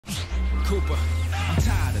Cooper. I'm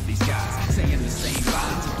tired of these guys saying the same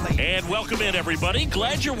lines and playing. And welcome in, everybody.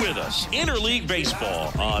 Glad you're with us. Interleague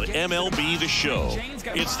Baseball on MLB The Show.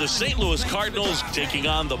 It's the St. Louis Cardinals taking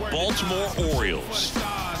on the Baltimore Orioles.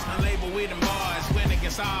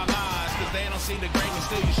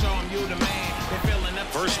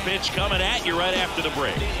 First pitch coming at you right after the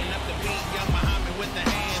break.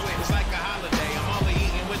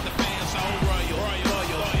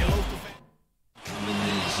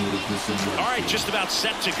 All right, just about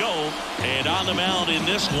set to go. And on the mound in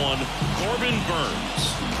this one, Corbin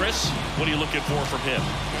Burns. Chris, what are you looking for from him?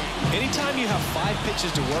 Anytime you have 5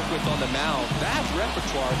 pitches to work with on the mound, that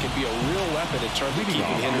repertoire can be a real weapon in terms of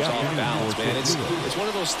keeping hitters off balance, man. It's one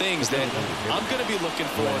of those things that I'm going to be looking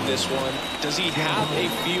for in this one. Does he have a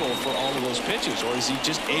feel for all of those pitches, or is he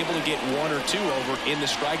just able to get 1 or 2 over in the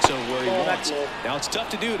strike zone where he wants? Now, it's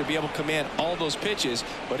tough to do to be able to command all those pitches,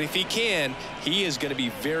 but if he can, he is going to be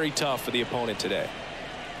very tough for the opponent today.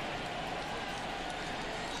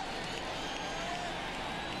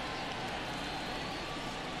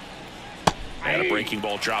 And a breaking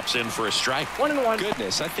ball drops in for a strike. 1-1.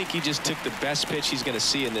 Goodness, I think he just took the best pitch he's going to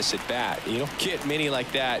see in this at bat. You don't get many like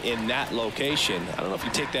that in that location. I don't know if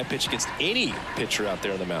you take that pitch against any pitcher out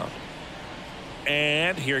there on the mound.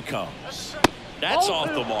 And here it comes. That's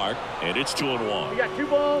off the mark, and it's 2-1. We got 2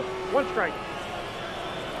 balls, 1 strike.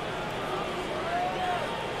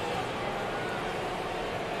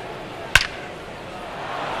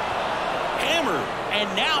 Hammered,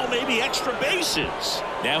 and now maybe extra bases.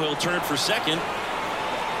 Now he'll turn for second,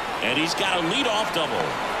 and he's got a leadoff double.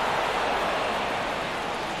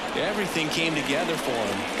 Everything came together for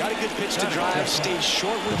him. Got a good pitch to drive, stayed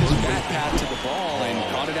short with his bat path to the ball,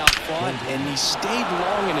 and caught it out front, and he stayed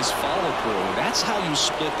long in his follow-through. That's how you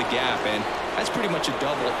split the gap, and that's pretty much a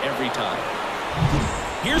double every time.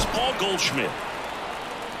 Here's Paul Goldschmidt.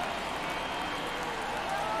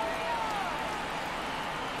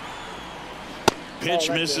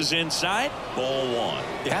 Pitch misses inside. Ball 1.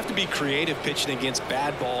 You have to be creative pitching against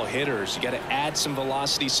bad ball hitters. You got to add some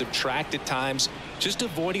velocity, subtract at times. Just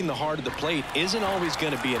avoiding the heart of the plate isn't always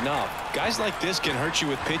going to be enough. Guys like this can hurt you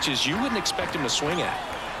with pitches you wouldn't expect him to swing at.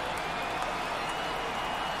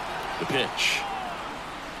 The pitch.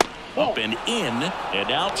 Up and in, and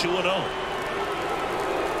now 2-0.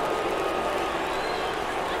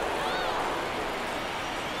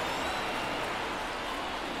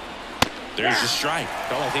 There's a strike.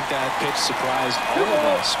 Well, I think that pitch surprised all of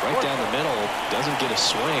us. Right down the middle, doesn't get a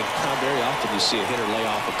swing. Not very often you see a hitter lay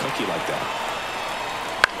off a cookie like that.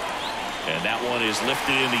 And that one is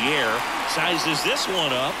lifted in the air. Sizes this one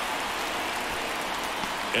up.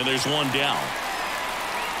 And there's one down.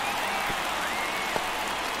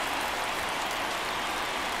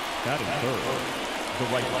 Batting third, the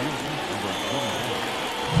right fielder.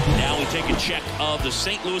 Now we take a check of the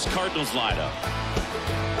St. Louis Cardinals lineup.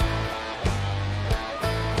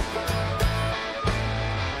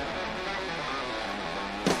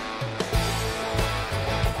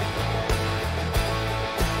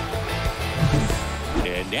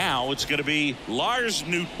 Now it's going to be Lars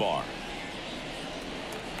Nootbaar.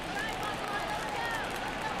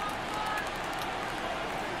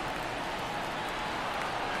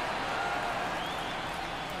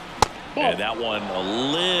 And that one a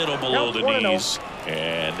little below the knees.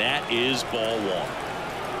 And that is ball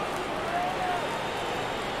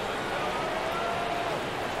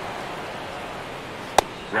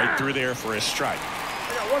 1. Right through there for a strike.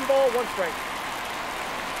 I got 1 ball, 1 strike.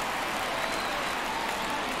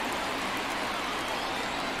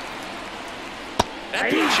 That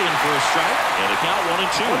pitch in for a strike, and a count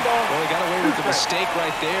 1-2. Well, he got away with the mistake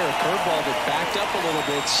right there. A curveball that backed up a little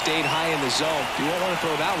bit, stayed high in the zone. You won't want to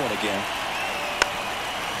throw that one again.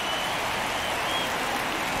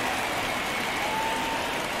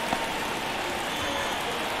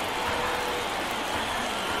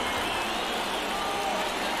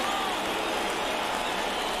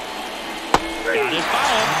 Got it by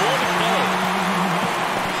him for the play.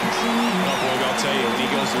 Well, boy, I'll tell you, when he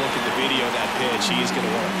goes to look at the video of that pitch, he's going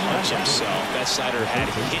to want to punch himself. That slider had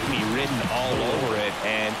hit me written all over it,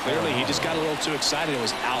 and clearly he just got a little too excited and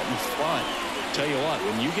was out in front. Tell you what,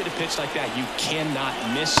 when you get a pitch like that, you cannot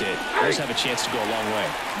miss it. Those have a chance to go a long way.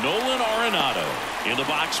 Nolan Arenado in the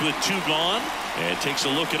box with 2 gone, and takes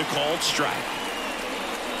a look at a called strike.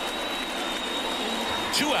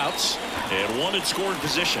 2 outs, and 1 in scoring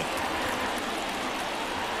position.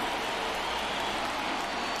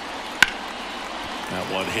 That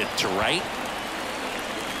one hit to right.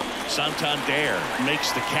 Santander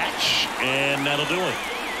makes the catch, and that'll do it.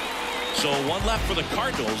 So one left for the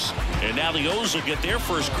Cardinals, and now the O's will get their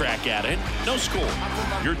first crack at it. No score.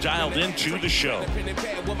 You're dialed into the show.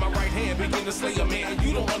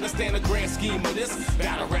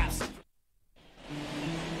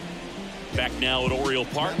 Back now at Oriole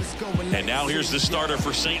Park, and now here's the starter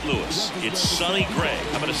for St. Louis. It's Sonny Gray.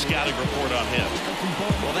 How about a scouting report on him?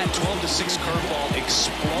 Well, that 12-6 curveball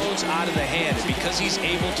explodes out of the hand, and because he's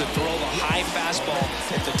able to throw the high fastball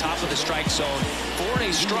at the top of the strike zone for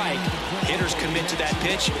a strike, hitters commit to that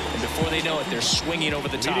pitch, and before they know it, they're swinging over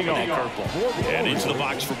the top of that curveball. And into the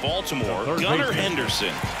box for Baltimore, Gunnar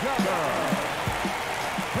Henderson.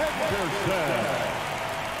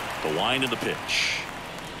 The wind of the pitch.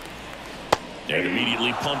 And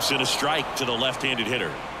immediately pumps in a strike to the left-handed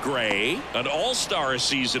hitter. Gray, an all-star a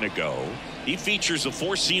season ago. He features a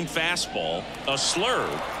four-seam fastball, a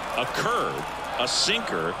slurve, a curve, a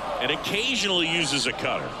sinker, and occasionally uses a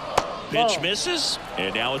cutter. Pitch misses,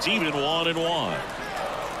 and now it's even 1-1.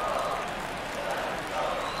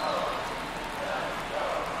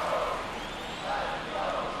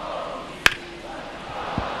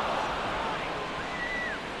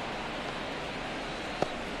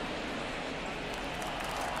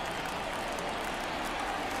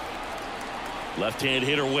 Left-hand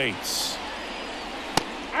hitter waits.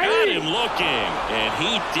 Got him looking, and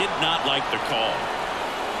he did not like the call.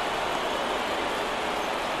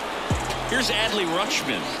 Here's Adley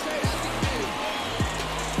Rutschman.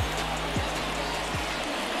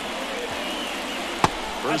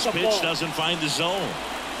 First pitch doesn't find the zone.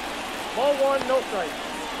 Ball one, no strike.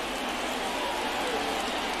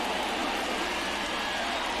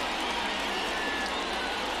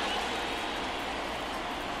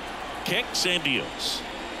 Kicks and deals.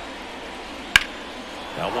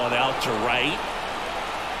 That one out to right.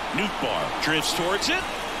 Nootbaar drifts towards it.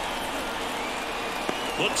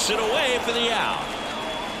 Puts it away for the out.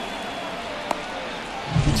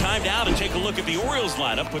 Time now to take a look at the Orioles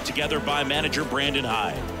lineup put together by manager Brandon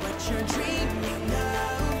Hyde.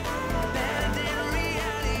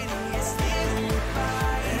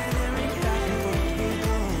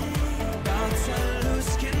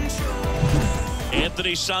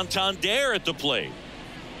 Anthony Santander at the plate.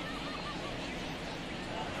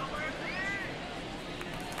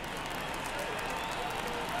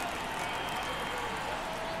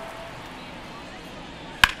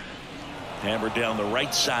 Hammered down the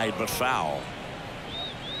right side, but foul.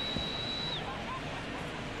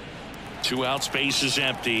 Two out, space is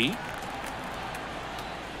empty.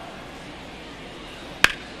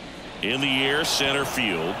 In the air, center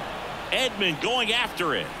field. Edman going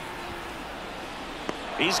after it.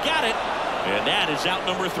 He's got it, and that is out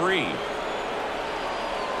number 3.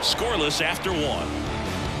 Scoreless after 1.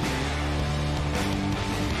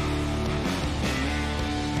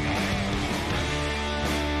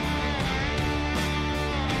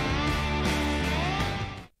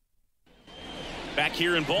 Back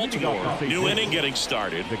here in Baltimore, new inning getting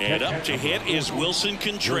started, and up to hit is Wilson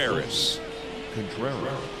Contreras.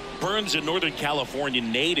 Burns, a Northern California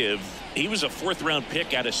native. He was a 4th-round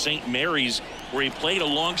pick out of St. Mary's, where he played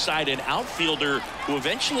alongside an outfielder who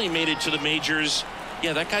eventually made it to the majors.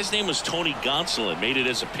 Yeah, that guy's name was Tony Gonsolin, made it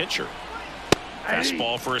as a pitcher.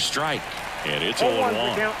 Fastball for a strike, and it's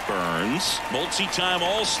 0-1. Burns, multi-time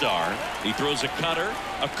all-star. He throws a cutter,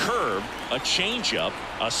 a curve, a changeup,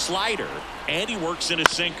 a slider, and he works in a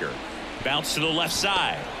sinker. Bounce to the left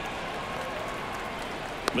side.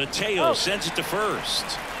 Mateo sends it to first.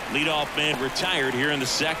 Leadoff man retired here in the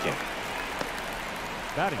 2nd.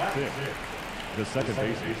 Batting 5th, the second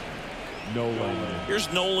baseman, Nolan.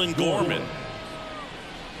 Here's Nolan Gorman.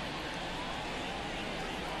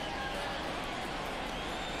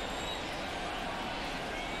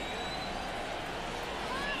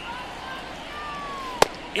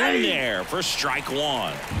 In there for strike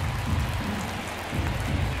 1.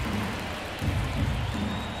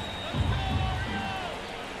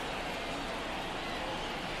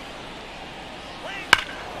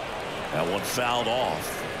 That one fouled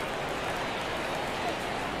off.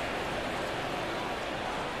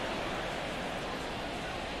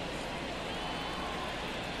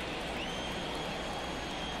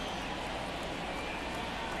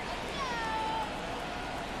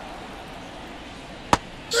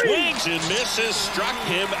 Swings and misses, struck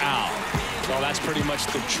him out. Well, that's pretty much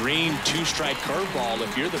the dream 2-strike curveball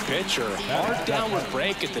if you're the pitcher. Hard downward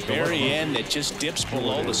break at the very end that just dips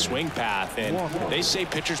below the swing path. And they say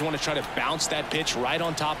pitchers want to try to bounce that pitch right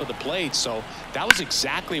on top of the plate. So that was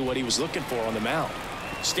exactly what he was looking for on the mound.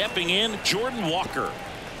 Stepping in, Jordan Walker.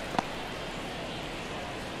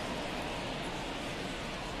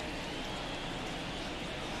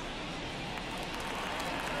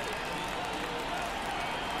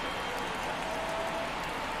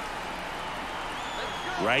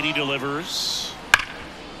 Righty delivers.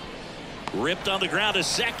 Ripped on the ground to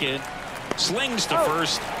second. Slings to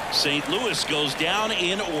first. St. Louis goes down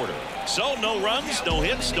in order. So no runs, no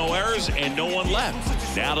hits, no errors, and no one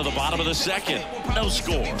left. Down to the bottom of the second. No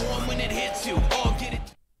score.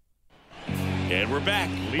 And we're back.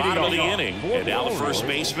 Bottom of the inning. And now the first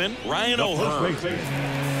baseman, Ryan O'Hearn.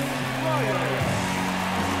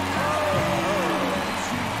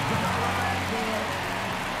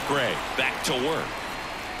 Gray back to work.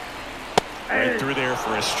 Right through there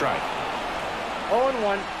for a strike.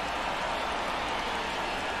 0-1.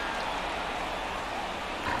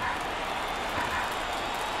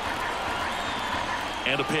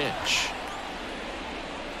 And a pitch.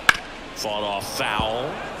 Fought off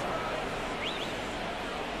foul.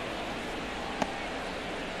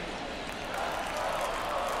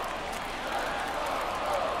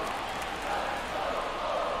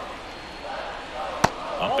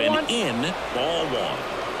 Up and in, ball one.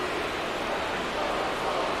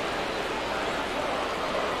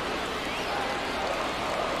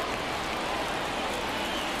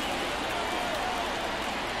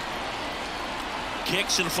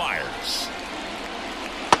 Kicks and fires.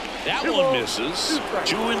 That one misses.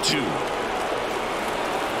 2-2.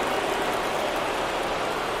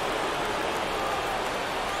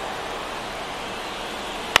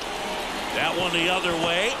 That one the other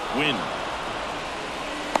way. Win.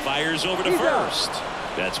 Fires over to first.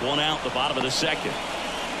 That's one out, the bottom of the second.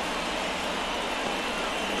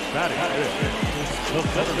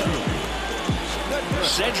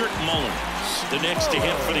 Cedric Mullins, the next to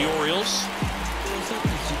hit for the Orioles.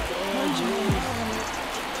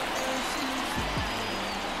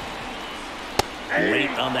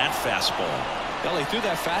 Late on that fastball. Well, he threw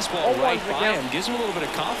that fastball right by him. Gives him a little bit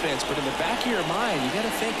of confidence, but in the back of your mind, you got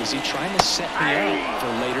to think, is he trying to set me up for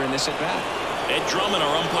later in this at-bat? Ed Drummond,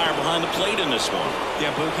 our umpire behind the plate in this one.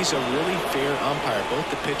 Yeah, Boog, he's a really fair umpire, both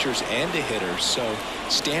the pitchers and the hitters. So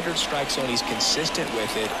standard strike zone, he's consistent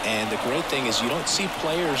with it. And the great thing is you don't see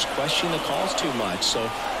players question the calls too much. So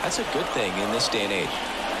that's a good thing in this day and age.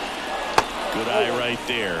 Good eye right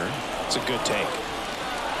there. It's a good take.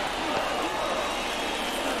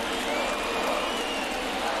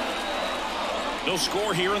 No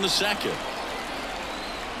score here in the second.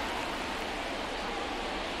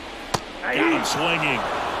 Got him swinging.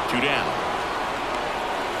 2 down.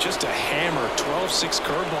 Just a hammer 12-6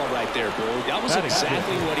 curveball right there, Boog. That was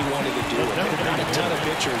exactly what he wanted to do. Not a ton of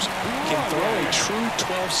pitchers can throw a true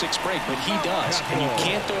 12-6 break, but he does. And you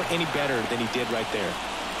can't throw it any better than he did right there.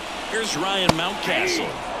 Here's Ryan Mountcastle.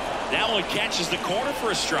 That one catches the corner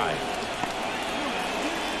for a strike.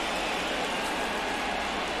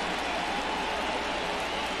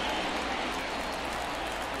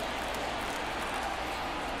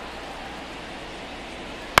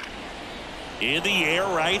 In the air,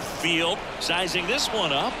 right field, sizing this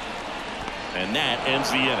one up, and that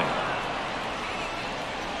ends the inning.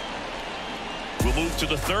 We'll move to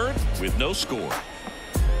the third with no score.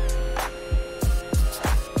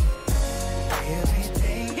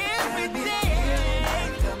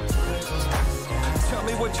 Tell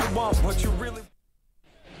me what you want, what you really.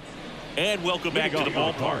 And welcome back to the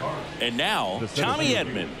ballpark. And now, Tommy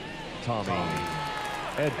Edman. Tommy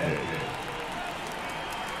Edman.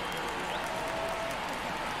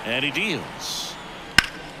 And he deals.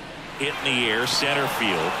 Hit in the air, center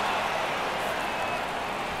field.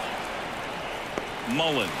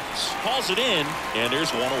 Mullins hauls it in, and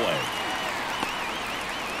there's one away.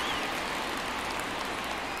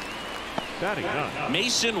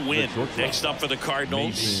 Mason Wynn next up for the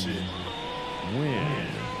Cardinals. Wynn.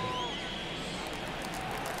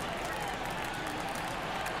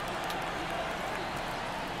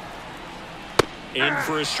 In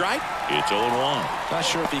for a strike. It's 0-1. Not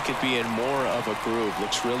sure if he could be in more of a groove.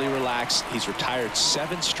 Looks really relaxed. He's retired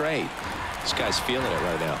 7 straight. This guy's feeling it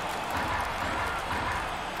right now.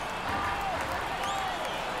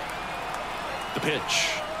 The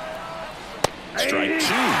pitch. Strike 2.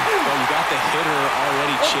 Well, you got the hitter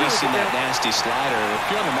already chasing that nasty slider. If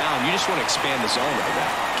you're on the mound, you just want to expand the zone right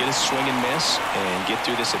now. Get a swing and miss and get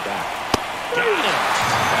through this at bat. Got him.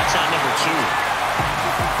 That's on number 2.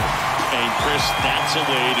 And Chris, that's a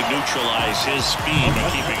way to neutralize his speed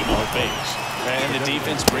and keeping him off base. And the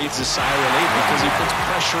defense breathes a sigh of relief because he puts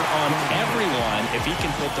pressure on everyone if he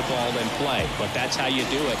can put the ball in play. But that's how you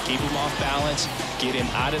do it. Keep him off balance, get him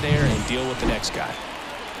out of there, and deal with the next guy.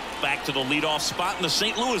 Back to the leadoff spot in the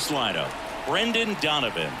St. Louis lineup. Brendan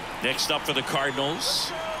Donovan next up for the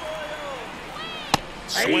Cardinals.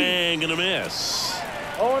 Swing and a miss.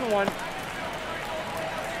 0-1.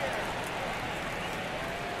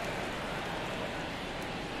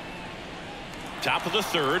 Top Top of the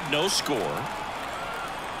third, no score.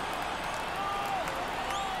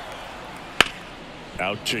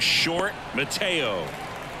 Out to short, Mateo.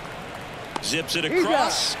 Zips it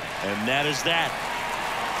across, and that is that.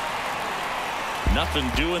 Nothing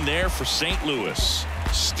doing there for St. Louis.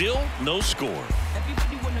 Still no score.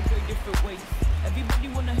 Everybody wanna go different ways. Everybody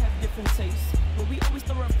wanna have different tastes. But we always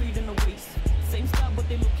throw our feet in the waist. Same style, but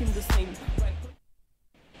they looking the same. Right.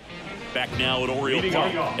 Back now at Oriole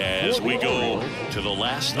Park as we go to the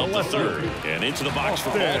last of the third. And into the box for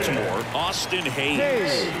Baltimore, Austin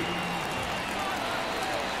Hayes.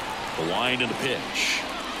 The wind and the pitch.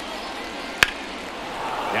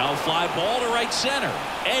 Now fly ball to right center.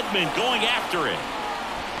 Edman going after it.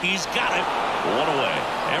 He's got it. One away.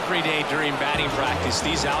 Every day during batting practice,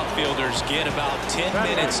 these outfielders get about 10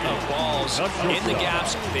 minutes of balls in the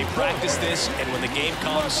gaps. They practice this, and when the game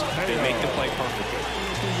comes, they make the play perfectly.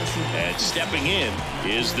 And stepping in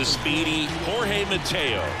is the speedy Jorge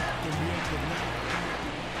Mateo.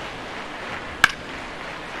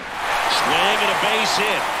 Swing and a base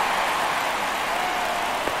hit.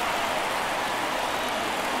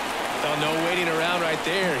 Oh, no waiting around right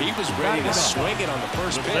there. He was ready to swing it on the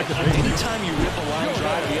first pitch. Anytime you rip a line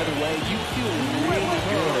drive the other way, you feel really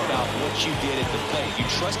good about what you did at the plate. You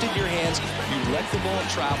trusted your hands, you let the ball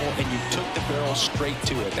travel, and you took the barrel straight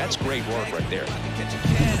to it. That's great work right there.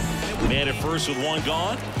 Man at first with one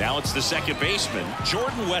gone. Now it's the second baseman,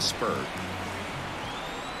 Jordan Westberg.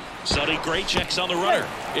 Sonny Gray checks on the runner.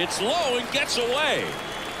 It's low and gets away.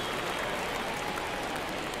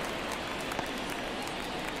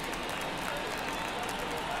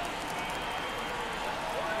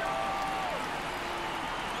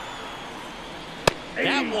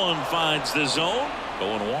 That one finds the zone.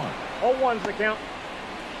 0-1. 0-1's the count.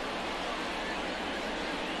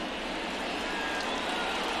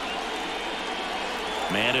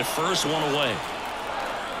 Man at first, one away.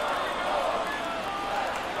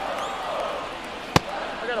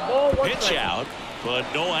 I got a ball, one Pitch strike. out, but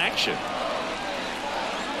no action.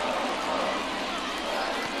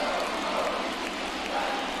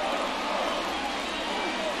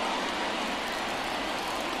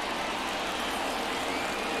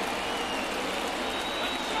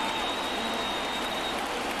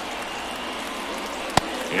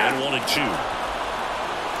 And 1-2.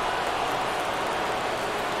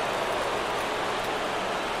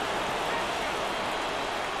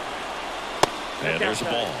 And there's a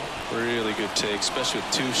ball. Really good take, especially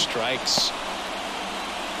with 2 strikes.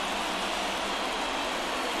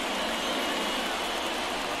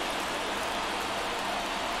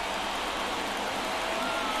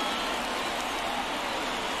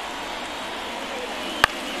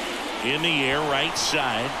 In the air, right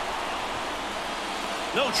side.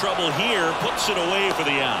 No trouble here. Puts it away for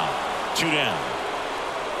the out. 2 down.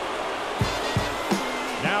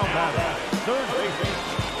 Now batting, third baseman,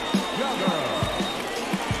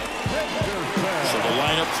 So the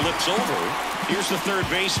lineup flips over. Here's the third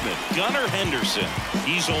baseman, Gunnar Henderson.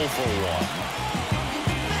 He's 0 for 1.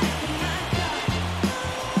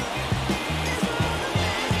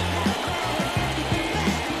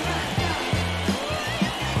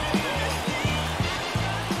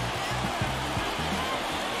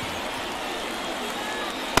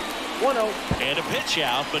 And a pitch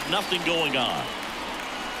out, but nothing going on.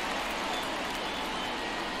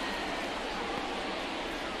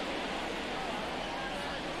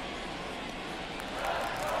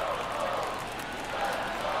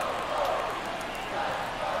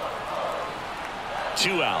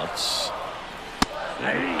 Two outs.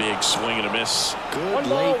 Big swing and a miss. Good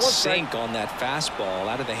late sink on that fastball.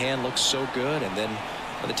 Out of the hand, looks so good, and then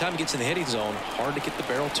by the time it gets in the hitting zone, hard to get the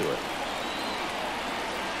barrel to it.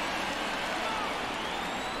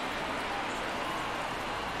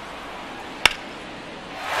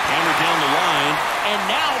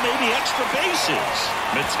 Maybe extra bases.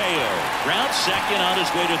 Mateo rounds second on his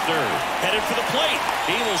way to third. Headed for the plate.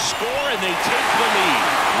 He will score and they take the lead.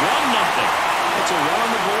 1-0. It's a run on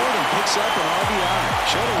the board and picks up an RBI.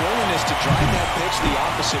 Showed a willingness to drive that pitch the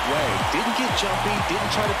opposite way. Didn't get jumpy, didn't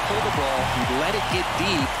try to pull the ball. He let it get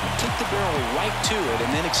deep, took the barrel right to it, and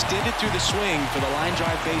then extended through the swing for the line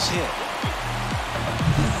drive base hit.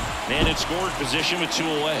 Man in scoring position with 2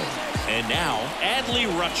 away. And now Adley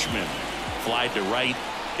Rutschman flied to right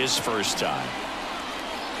his first time.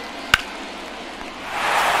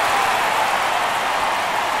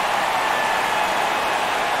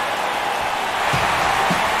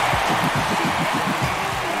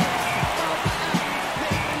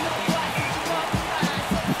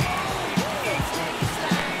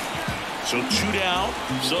 So 2 down.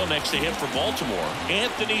 So next to hit for Baltimore,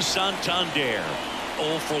 Anthony Santander.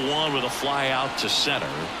 0 for 1 with a fly out to center.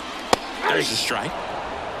 There's a strike.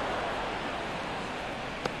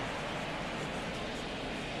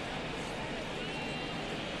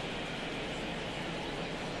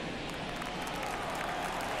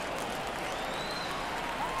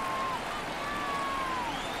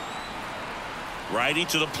 Righty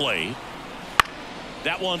to the plate.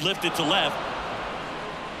 That one lifted to left.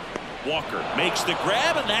 Walker makes the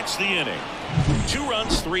grab, and that's the inning. 2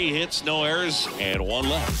 runs, 3 hits, no errors, and 1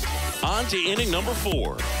 left. On to inning number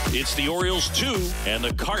 4. It's the Orioles 2 and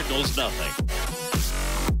the Cardinals nothing.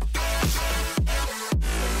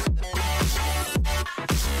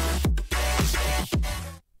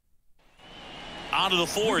 On to the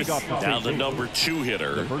 4th. Down the number 2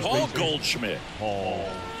 hitter, Paul Goldschmidt.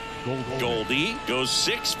 Goldie goes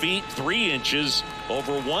 6 feet 3 inches,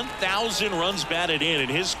 over 1,000 runs batted in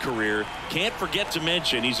his career. Can't forget to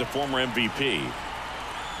mention he's a former MVP.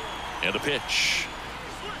 And the pitch.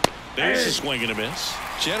 There's a swing and a miss.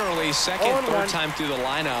 Generally, second, third time through the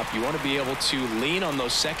lineup, you want to be able to lean on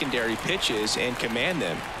those secondary pitches and command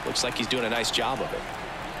them. Looks like he's doing a nice job of it.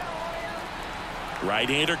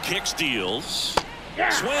 Right-hander kicks, deals.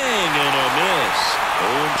 Swing and a miss.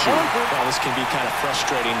 0-2. Well, this can be kind of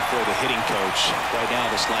frustrating for the hitting coach. Right now,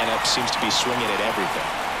 this lineup seems to be swinging at everything.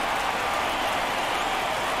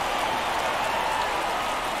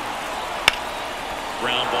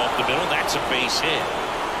 Ground ball up the middle. That's a base hit.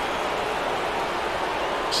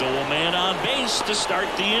 So a man on base to start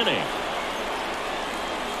the inning.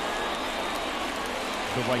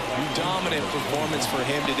 Dominant performance for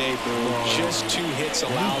him today, Boone. Just 2 hits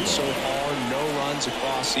allowed so far, no runs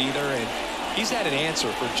across either, and he's had an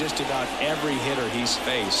answer for just about every hitter he's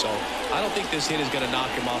faced. So I don't think this hit is going to knock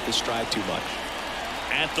him off his stride too much.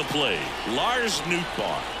 At the plate, Lars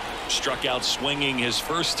Nootbaar struck out swinging his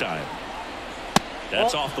first time.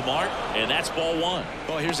 That's off the mark, and that's ball 1.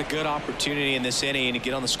 Well, here's a good opportunity in this inning to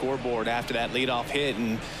get on the scoreboard after that leadoff hit,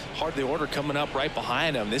 and hard the order coming up right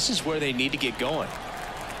behind them. This is where they need to get going.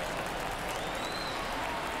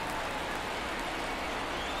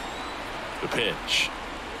 The pitch.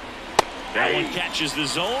 That one catches the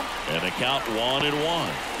zone, and a count 1-1.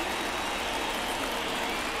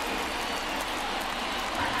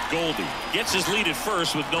 Goldie gets his lead at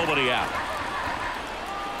first with nobody out.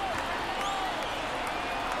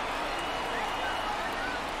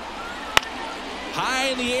 High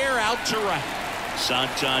in the air, out to right.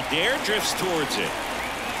 Santander drifts towards it.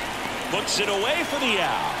 Puts it away for the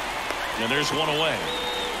out. And there's one away.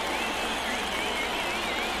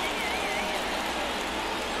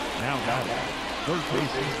 Now batting, third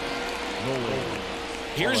baseman, Nolan.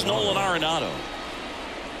 Here's Nolan Arenado.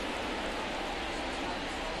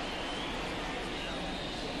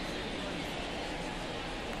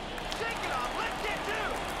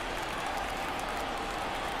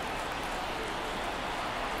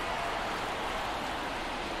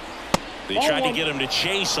 They tried to get him to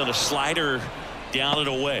chase on a slider down and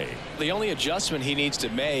away. The only adjustment he needs to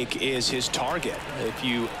make is his target. If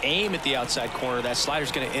you aim at the outside corner, that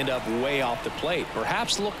slider's going to end up way off the plate.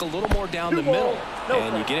 Perhaps look a little more down the middle,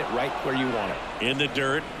 and you get it right where you want it. In the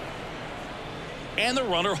dirt. And the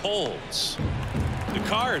runner holds. The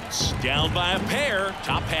Cards down by a pair.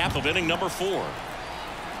 Top half of inning number 4.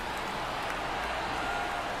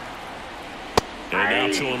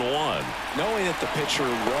 And now 2-1. Knowing that the pitcher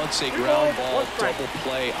wants a ground ball double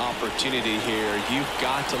play opportunity here, you've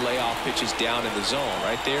got to lay off pitches down in the zone.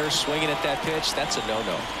 Right there, swinging at that pitch, that's a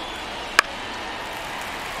no-no.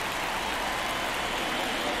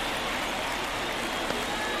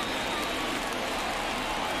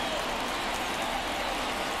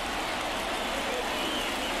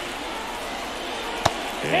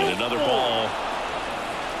 And another ball.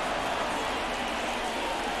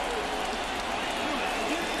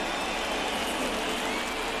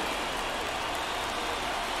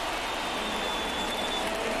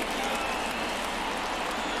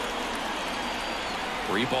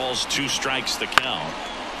 Three balls, 2 strikes the count.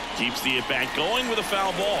 Keeps the at-bat going with a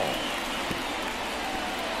foul ball.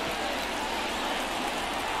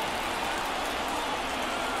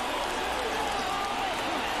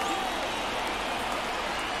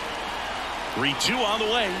 Three-2 on the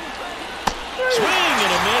way. Swing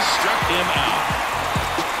and a miss, struck him out.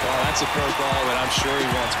 Well, that's a curveball that I'm sure he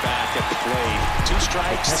wants back at the plate. 2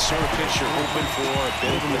 strikes, sort of pitcher open for a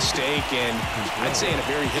bit of a mistake, and I'd say in a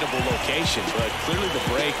very hittable location, but clearly the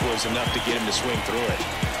break was enough to get him to swing through it.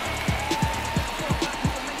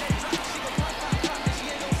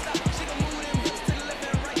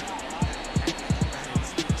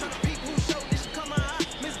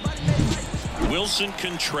 Wilson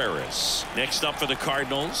Contreras next up for the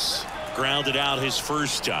Cardinals. Grounded out his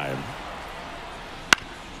first time.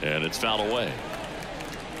 And it's fouled away.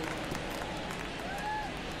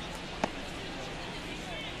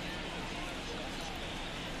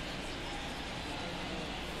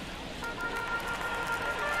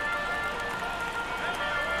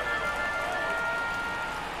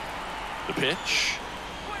 The pitch.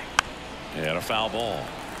 And a foul ball.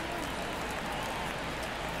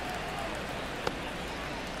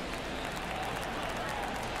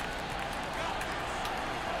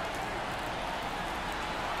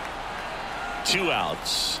 Two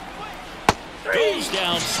outs. Goes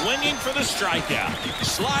down swinging for the strikeout.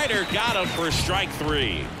 Slider got him for strike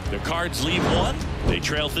three. The Cards leave one. They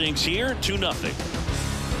trail things here 2-0.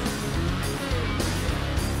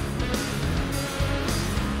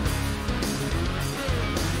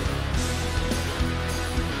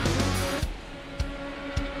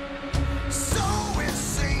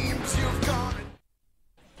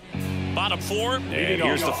 Bottom four, and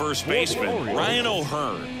here's the first baseman, Ryan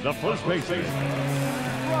O'Hearn. The first baseman,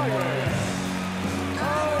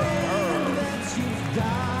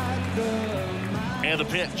 And the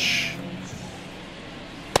pitch.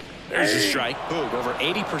 There's a strike. Over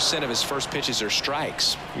 80% of his first pitches are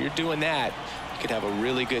strikes. You're doing that, you could have a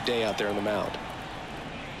really good day out there on the mound.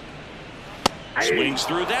 Swings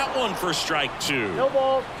through that one for strike two. No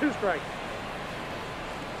balls, 2 strikes.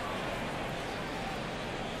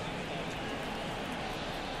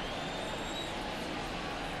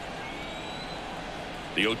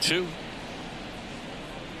 The 0-2.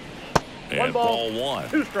 And 1 ball, ball 1.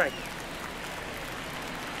 2 strikes.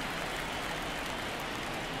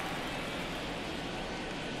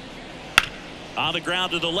 On the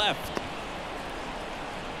ground to the left.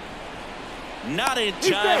 Not in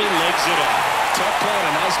time. He legs it up. Tough play and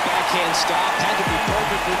a nice backhand stop. Had to be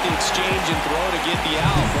perfect with the exchange and throw to get the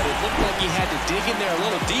out, but it looked like he had to dig in there a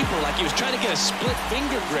little deeper, like he was trying to get a split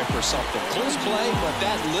finger grip or something. Close play, but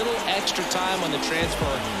that little extra time on the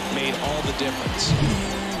transfer made all the difference.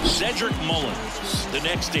 Cedric Mullins, the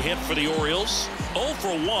next to hit for the Orioles. 0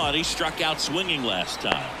 for 1. He struck out swinging last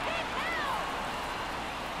time.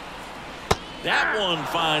 That one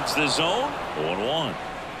finds the zone. 0-1.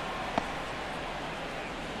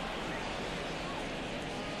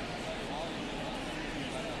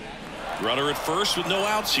 Runner at first with no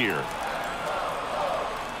outs here.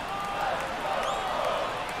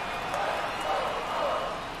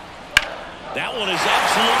 That one is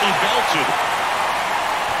absolutely belted.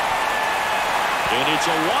 And it's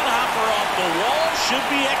a one-hopper off the wall. Should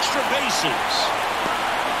be extra bases.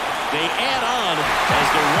 They add on as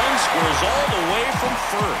the run scores all the way from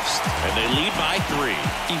first. And they lead by 3.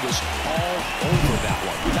 He was all over that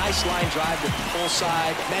one. Nice line drive to the full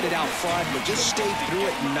side. Met it out front, but just stayed through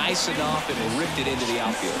it nice enough and ripped it into the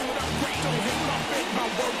outfield.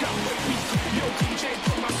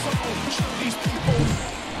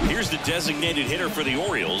 Here's the designated hitter for the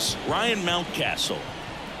Orioles, Ryan Mountcastle.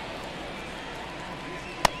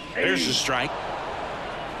 There's the strike.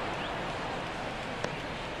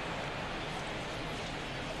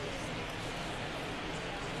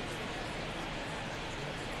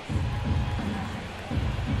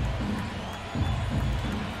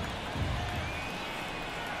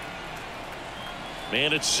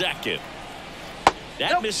 Man at second.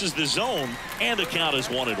 That misses the zone, and the count is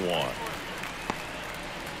 1-1.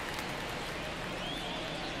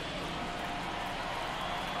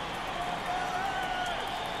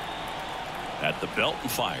 At the belt and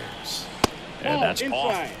fires. And that's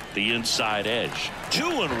off the inside edge.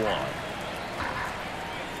 2-1.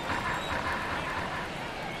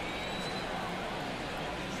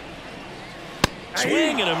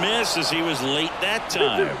 Swing and a miss as he was late that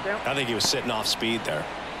time. I think he was sitting off speed there.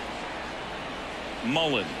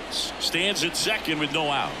 Mullins stands at second with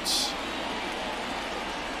no outs.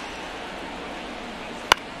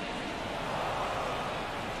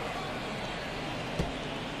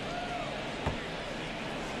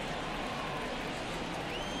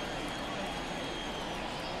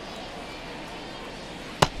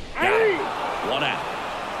 One out.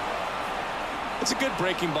 It's a good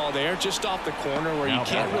breaking ball there, just off the corner where you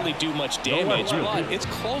can't really do much damage, but it's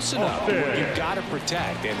close enough where you've got to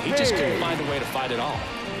protect, and he just couldn't find a way to fight it off.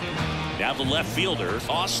 Now the left fielder,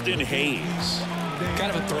 Austin Hayes.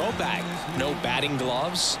 Kind of a throwback. No batting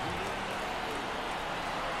gloves.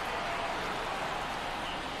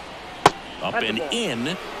 Up and in,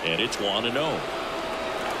 and it's 1-0.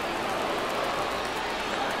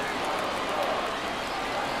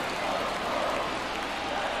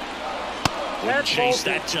 Wouldn't chase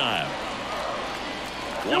that time.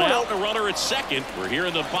 One out and a runner at second. We're here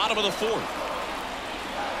in the bottom of the 4th.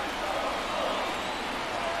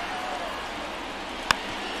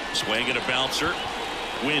 Swing and a bouncer.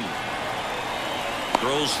 Win.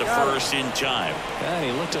 Throws the first in time. And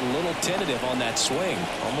he looked a little tentative on that swing.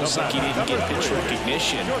 Almost like he didn't get pitch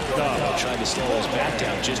recognition. Trying to slow his bat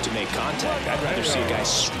down just to make contact. I'd rather see a guy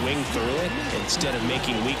swing through it instead of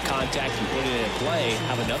making weak contact and putting it in play.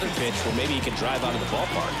 Have another pitch where maybe he can drive out of the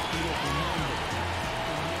ballpark.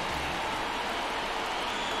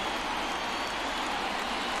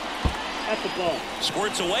 That's the ball.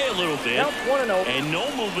 Squirts away a little bit. Count 1-0. And no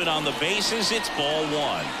movement on the bases. It's ball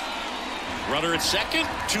one. Runner at second,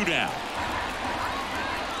 2 down.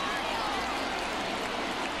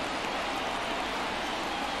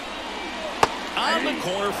 On the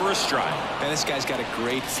corner for a strike. And this guy's got a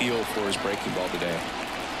great feel for his breaking ball today.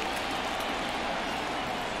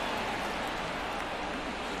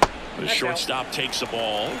 The shortstop takes the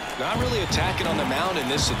ball. Not really attacking on the mound in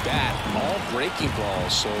this at bat. All breaking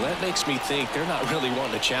balls, so that makes me think they're not really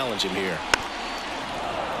wanting to challenge him here.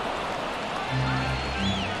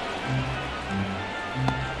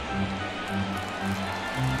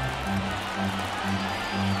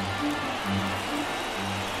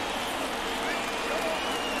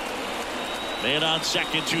 Man on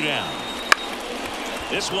second, 2 down.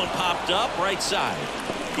 This one popped up right side.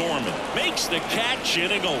 Gorman makes the catch,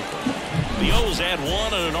 inning over. The O's add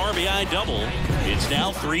 1 on an RBI double. It's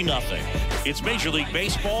now 3-0. It's Major League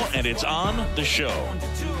Baseball, and it's on the show.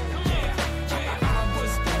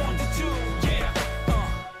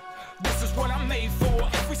 This is what I'm made for.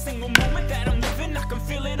 Every single moment that I'm living, I can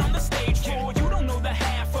feel it on the stage floor. You don't know the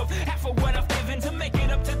half of what I've given to make it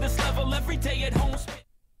up to this level every day at home.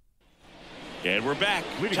 And we're back.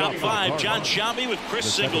 Top 5, John Sciambi with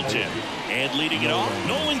Chris Singleton. And leading it off,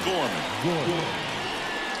 Nolan Gorman.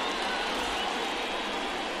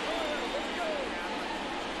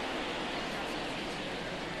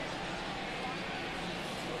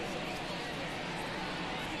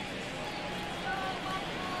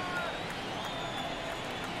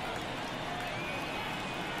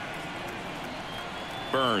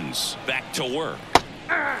 Burns back to work.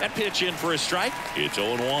 That pitch in for a strike. It's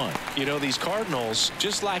 0-1. You know, these Cardinals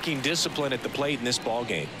just lacking discipline at the plate in this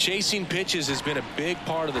ballgame. Chasing pitches has been a big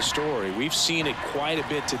part of the story. We've seen it quite a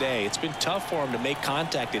bit today. It's been tough for them to make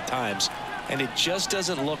contact at times, and it just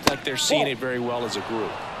doesn't look like they're seeing it very well as a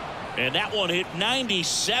group. And that one hit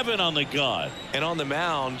 97 on the gun. And on the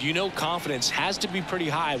mound, you know, confidence has to be pretty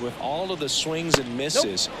high with all of the swings and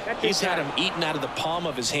misses. He's had him eaten out of the palm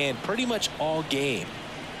of his hand pretty much all game.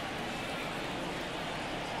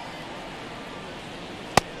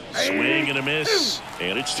 Swing and a miss,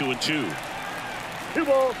 and it's 2-2. 2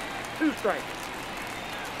 balls, 2 strikes.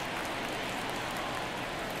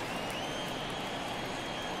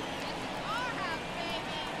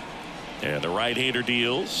 And the right-hander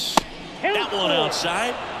deals. That one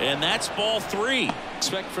outside, and that's ball 3.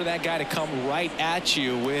 Expect for that guy to come right at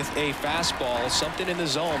you with a fastball, something in the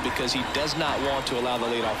zone, because he does not want to allow the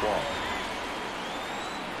leadoff walk.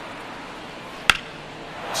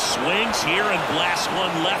 Swings here and blasts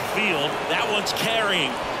one left field. That one's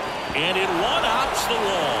carrying, and it one-hops the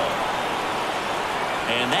wall.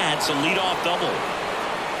 And that's a leadoff double.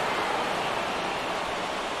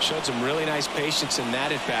 Showed some really nice patience in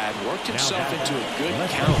that at bat. Worked himself into a good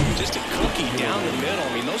count. Just a cookie down the middle.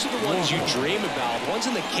 I mean, those are the ones you dream about. Ones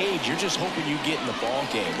in the cage, you're just hoping you get in the ball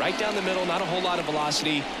game. Right down the middle, not a whole lot of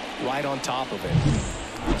velocity, right on top of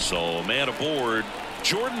it. So, man aboard,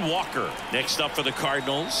 Jordan Walker next up for the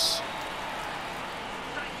Cardinals.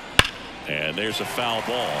 And there's a foul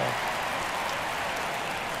ball.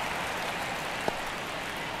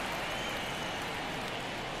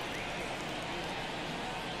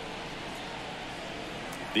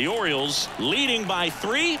 The Orioles leading by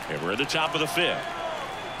 3, and we're at the top of the 5th.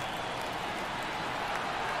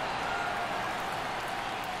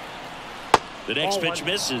 The next pitch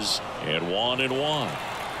misses, and 1-1.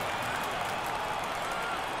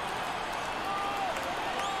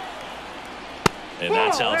 And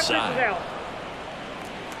that's outside.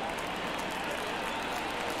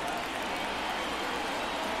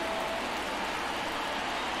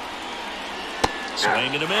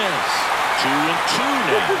 Swing and a miss. 2-2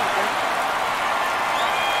 now.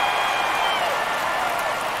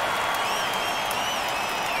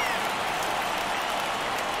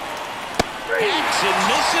 Hits and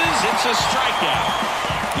misses. It's a strikeout.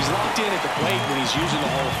 He's locked in at the plate when he's using the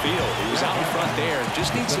whole field. He was out in front there.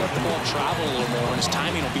 Just needs to let the ball travel a little more, and his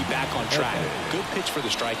timing will be back on track. Good pitch for the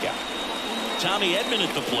strikeout. Tommy Edman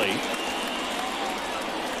at the plate.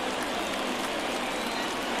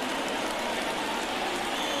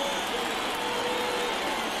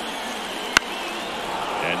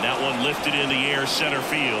 And that one lifted in the air center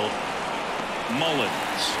field.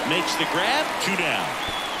 Mullins makes the grab. 2 down.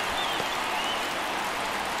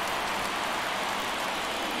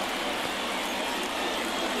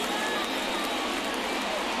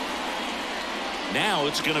 Now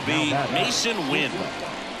it's going to be Mason Wynn.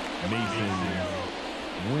 Mason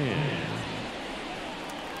Wynn.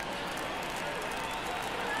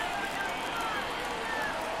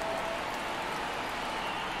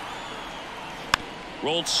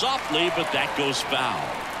 Rolled softly, but that goes foul.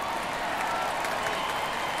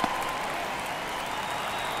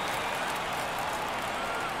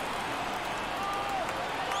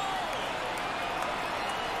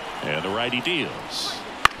 And the righty deals.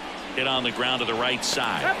 Hit on the ground to the right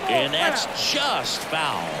side. And that's just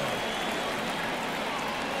foul.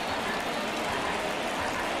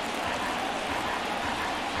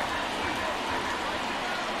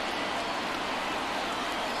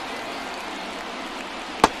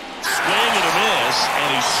 Swing and a miss,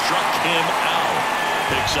 and he struck him out.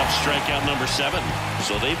 Picks up strikeout number 7.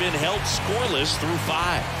 So they've been held scoreless through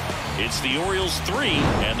 5. It's the Orioles 3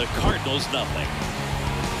 and the Cardinals nothing.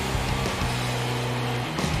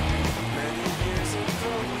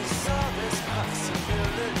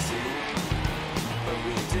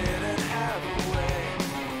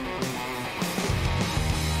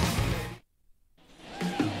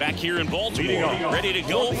 Back here in Baltimore, ready to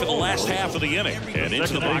go for the last half of the inning. And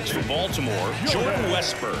into the box for Baltimore, Jordan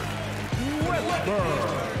Westburg.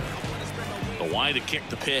 The wide to kick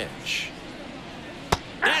the pitch.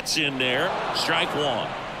 That's in there. Strike 1.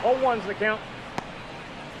 0-1's the count.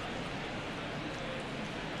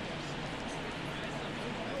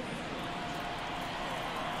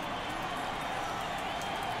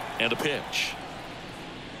 And a pitch.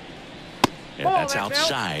 And that's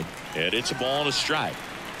outside. And it's a ball and a strike.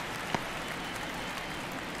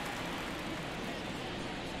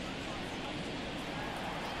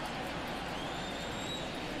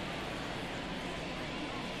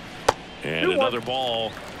 And another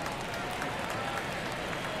ball.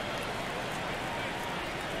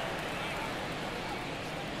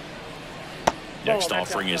 Next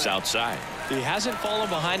offering is outside. He hasn't fallen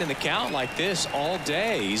behind in the count like this all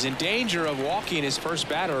day. He's in danger of walking his first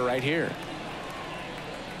batter right here.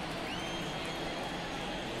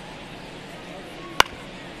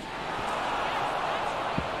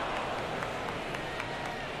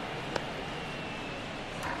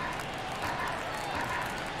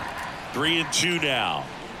 Three and 2 now.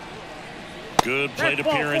 Good plate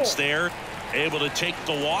appearance there. Able to take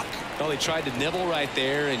the walk. Well, he tried to nibble right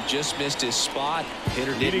there and just missed his spot.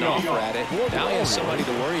 Hitter didn't offer at it. Now he has somebody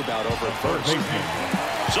to worry about over at first.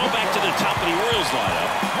 So back to the top of the Orioles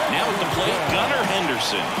lineup. Now at the plate, Gunnar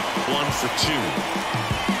Henderson. 1 for 2.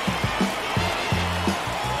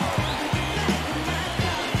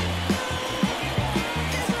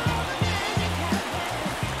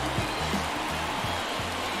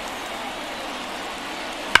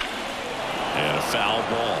 Foul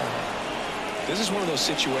ball. This is one of those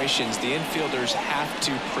situations the infielders have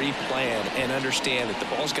to pre-plan and understand that the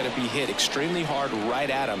ball's got to be hit extremely hard right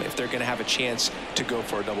at them if they're going to have a chance to go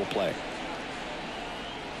for a double play.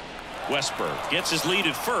 Westburg gets his lead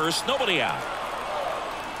at first. Nobody out.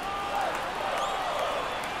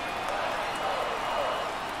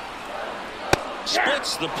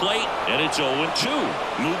 Splits the plate, and it's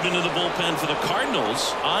 0-2. Movement in the bullpen for the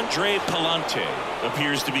Cardinals. Andre Palante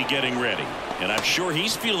appears to be getting ready. And I'm sure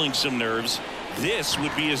he's feeling some nerves. This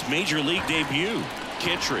would be his major league debut.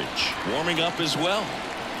 Kittredge warming up as well.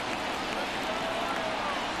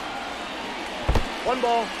 1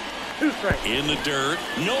 ball, 2 strikes. In the dirt.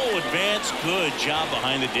 No advance. Good job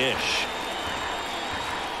behind the dish.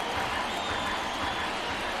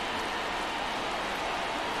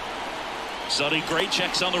 Sonny Gray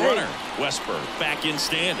checks on the runner. Westburg back in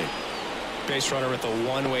standing. Base runner with a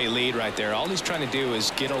one-way lead right there. All he's trying to do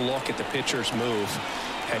is get a look at the pitcher's move.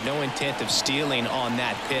 Had no intent of stealing on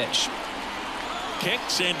that pitch.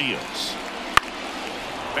 Kicks and deals.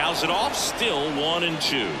 Fouls it off. Still 1 and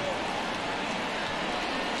 2.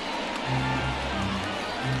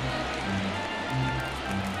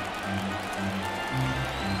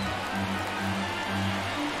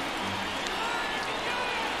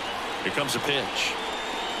 Here comes a pitch.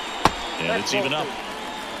 And it's even up.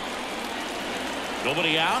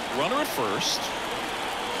 Nobody out. Runner at first.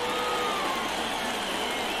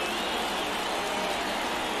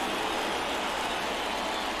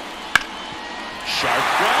 Sharp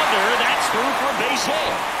grounder. That's through for a base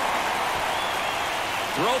hit.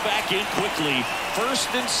 Throw back in quickly.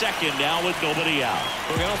 First and second now with nobody out.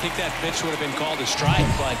 Look, I don't think that pitch would have been called a strike,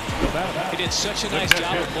 but he did such a nice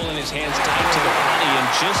job of pulling his hands tight to the body and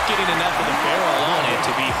just getting enough of the barrel on it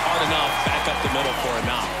to be hard enough back up the middle for a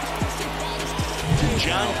knock.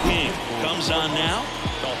 John King comes on now.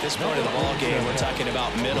 Well, at this point of the ball game, we're talking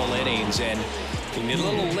about middle innings, and we need a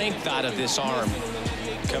little length out of this arm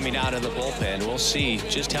coming out of the bullpen. We'll see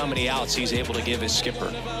just how many outs he's able to give his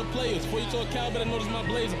skipper.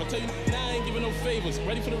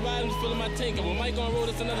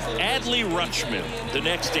 Adley Rutschman, the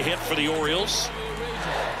next to hit for the Orioles.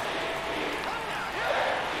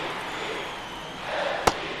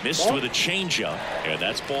 Missed with a changeup, and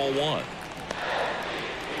that's ball one.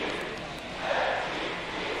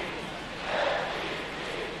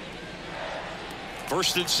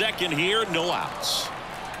 First and second here, no outs.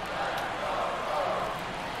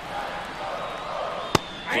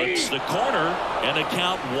 Flips the corner, and a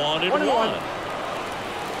count 1-1.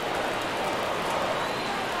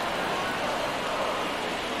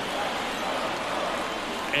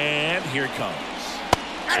 And here it comes.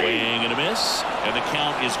 Swing and a miss, and the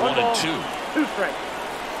count is 1-2. 2 strikes.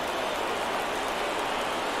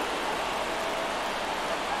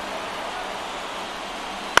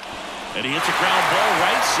 And he hits a ground ball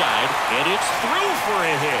right side, and it's through for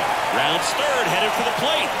a hit. Rounds third, headed for the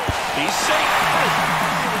plate. He's safe.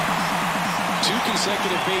 2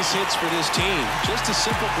 consecutive base hits for this team. Just a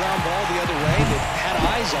simple ground ball the other way that had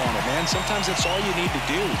eyes on it, man. Sometimes that's all you need to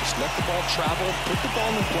do. Just let the ball travel, put the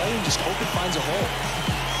ball in play, and just hope it finds a hole.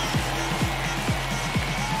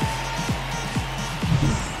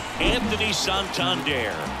 Anthony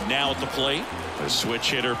Santander now at the plate. A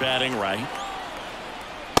switch hitter batting right.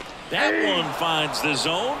 That one finds the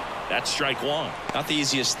zone. That's strike one. Not the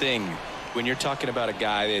easiest thing when you're talking about a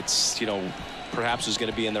guy that's, perhaps is going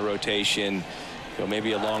to be in the rotation,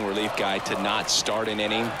 maybe a long relief guy, to not start an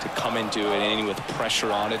inning, to come into an inning with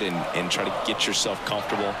pressure on it and try to get yourself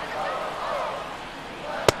comfortable.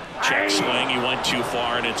 Check swing. He went too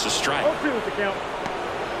far, and it's a strike. 0-2 with the count.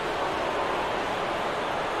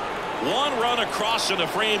 1 run across in the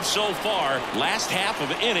frame so far. Last half of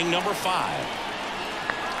inning number 5.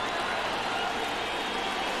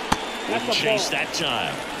 Wouldn't chase that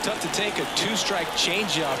time. Tough to take a 2-strike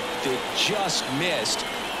changeup that just missed.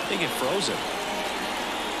 I think it froze him.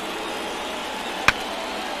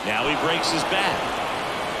 Now he breaks his bat.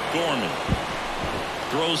 Gorman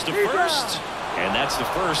throws to first, and that's the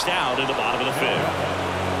first out in the bottom of the 5th.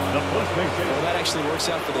 Well, that actually works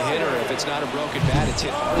out for the hitter. If it's not a broken bat, it's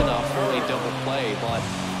hit hard enough for a double play. But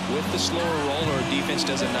with the slower roller, defense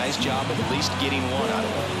does a nice job of at least getting one out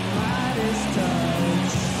of it.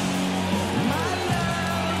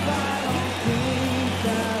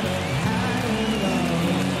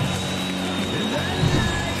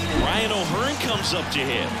 Ryan O'Hearn comes up to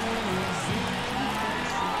hit.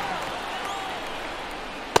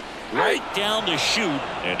 Right down the chute,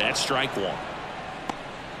 and that's strike one.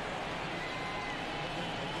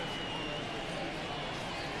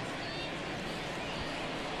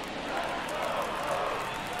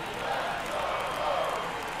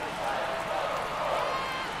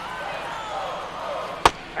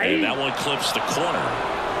 And that one clips the corner.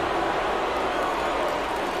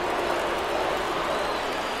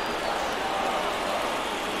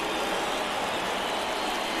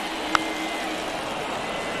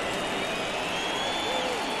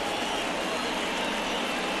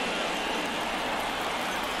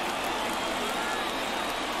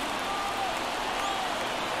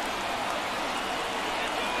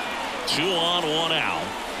 Two on, 1 out.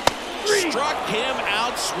 Struck him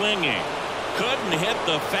out swinging. Couldn't hit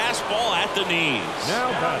the fastball at the knees.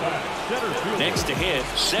 Next to hit,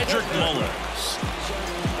 Cedric Mullins.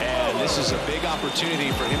 And this is a big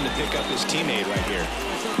opportunity for him to pick up his teammate right here.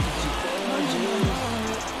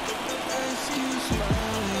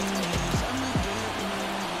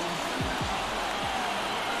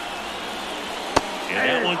 And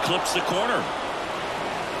that one clips the corner.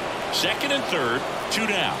 Second and third, 2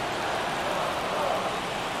 down.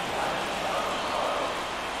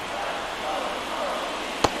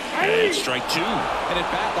 And strike 2. And a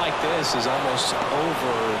bat like this is almost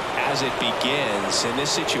over as it begins. In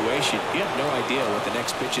this situation, you have no idea what the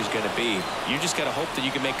next pitch is going to be. You just got to hope that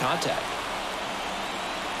you can make contact.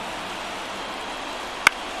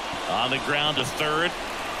 On the ground to third.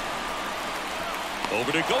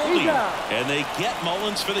 Over to Goldie. And they get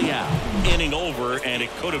Mullins for the out. Inning over, and it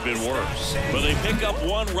could have been worse. But they pick up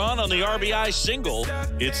 1 run on the RBI single.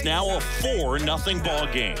 It's now a 4-0 ball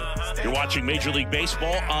game. You're watching Major League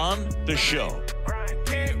Baseball on The Show.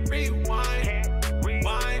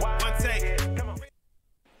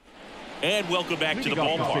 And welcome back to the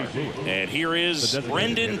ballpark. And here is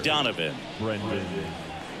Brendan Donovan. Brendan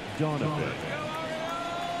Donovan.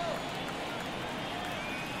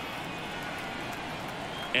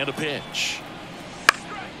 And a pitch.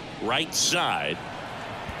 Right side.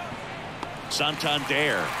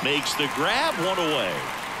 Santander makes the grab, one away.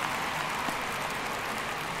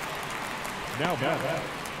 Now back,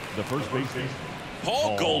 the first baseman,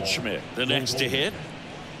 Paul Goldschmidt, the next to hit.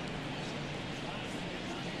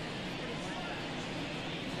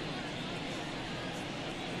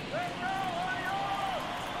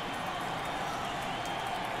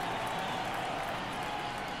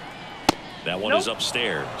 That one is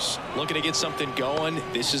upstairs. Looking to get something going.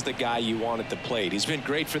 This is the guy you want at the plate. He's been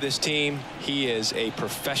great for this team. He is a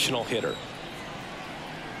professional hitter.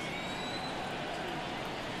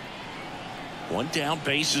 One down,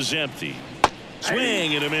 base is empty.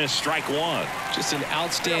 Swing and a miss, strike one. Just an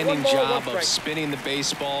outstanding job of spinning the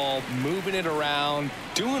baseball, moving it around,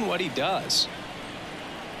 doing what he does.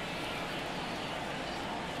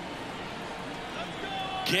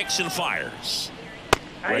 Kicks and fires.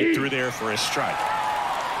 Right through there for a strike.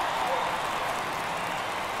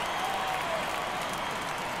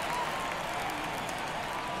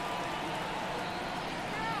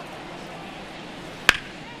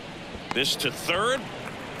 This to third.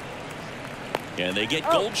 And they get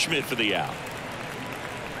Goldschmidt for the out.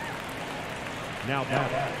 now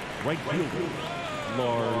back, right fielder,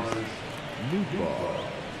 Lars Nootbaar.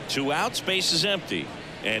 2 outs, base is empty.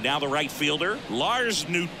 And now the right fielder, Lars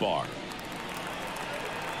Nootbaar.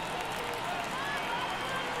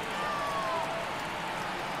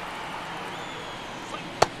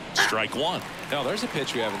 Strike one. Now there's a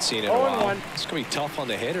pitch we haven't seen in a while. It's going to be tough on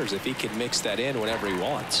the hitters if he can mix that in whenever he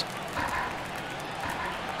wants.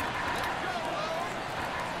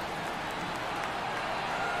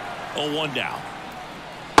 Oh, 1 down.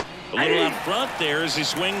 A little out front there as he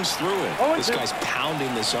swings through it. This guy's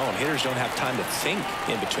pounding the zone. Hitters don't have time to think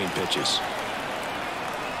in between pitches.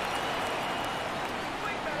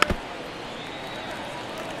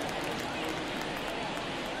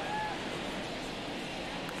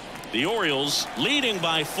 The Orioles leading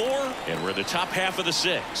by 4, and we're in the top half of the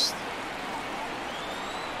 6th.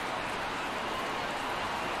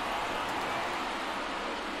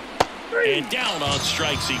 And down on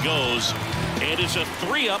strikes he goes. And it's a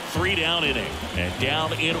 3-up, 3-down inning. And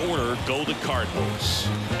down in order go the Cardinals.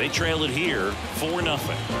 They trail it here 4-0.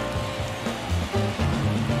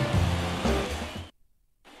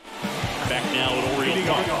 Back now at Oriole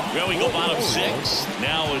Park. Well, we go bottom 6.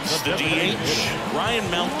 Now it's the DH, Ryan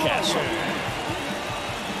Mountcastle.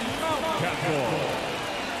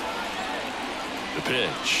 The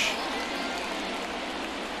pitch.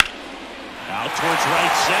 Out towards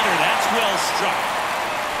right center. That's well struck.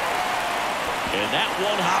 And that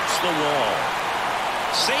one hops the wall.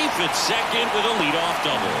 Safe at second with a leadoff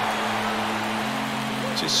double.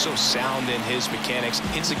 Just so sound in his mechanics.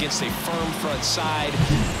 Hits against a firm front side,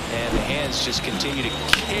 and the hands just continue to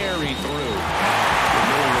carry through the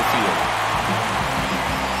middle of the field.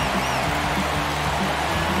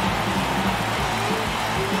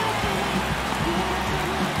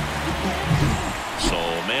 So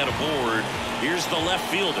man aboard. Here's the left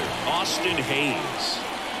fielder, Austin Hayes.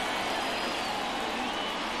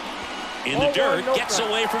 In the dirt, gets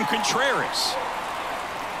away from Contreras.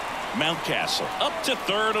 Mountcastle up to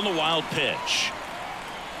third on the wild pitch.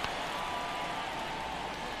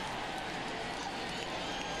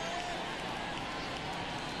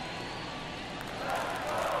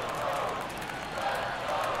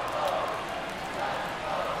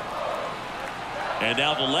 And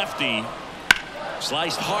now the lefty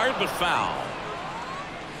sliced hard but foul.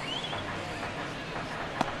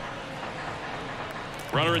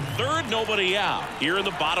 Runner at third, nobody out here in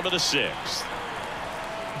the bottom of the 6th.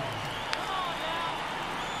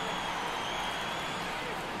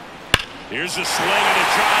 Here's a swing and a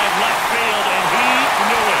drive left field, and he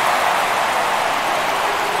knew it.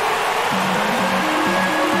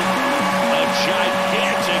 A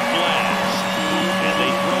gigantic blast. And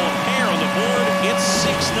they throw a pair on the board. It's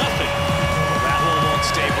 6-0. That one won't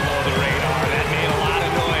stay below the radar. That made a lot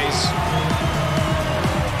of noise.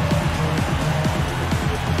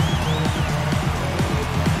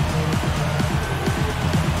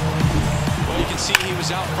 Well, you can see he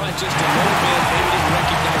was out front just a little bit. Maybe didn't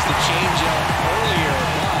recognize the changeup earlier,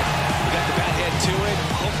 but he got the bat head to it,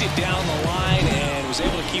 hooked it down the line, and was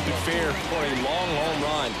able to keep it fair for a long home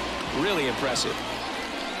run. Really impressive.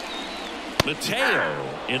 Mateo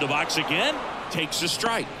in the box again, takes a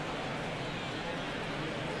strike.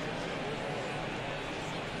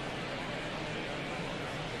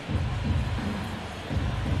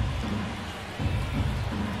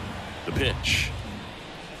 pitch.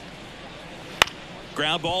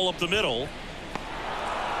 Ground ball up the middle.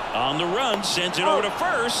 On the run, sends it over to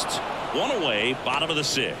first. One away, bottom of the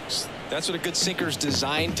 6th. That's what a good sinker's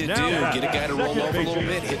designed to do. Get a guy to roll over a little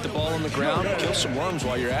bit, hit the ball on the ground, kill some worms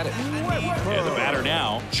while you're at it. And the batter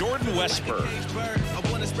now, Jordan Westburg.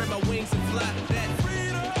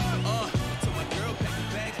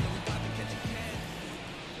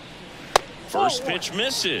 First pitch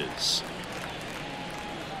misses.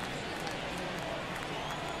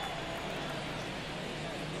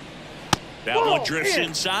 That one drifts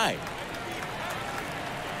inside.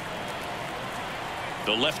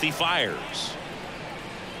 The lefty fires.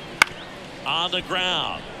 On the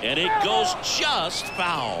ground. And it goes just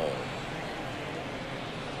foul.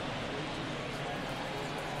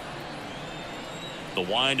 The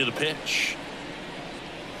wind of the pitch.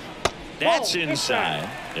 That's inside.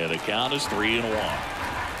 And the count is 3-1.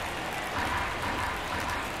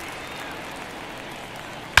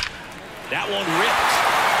 That one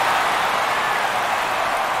ripped.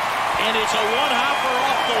 And it's a one-hopper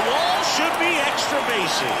off the wall. Should be extra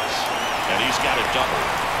bases. And he's got a double.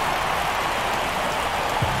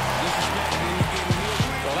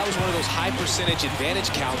 Well, that was one of those high percentage advantage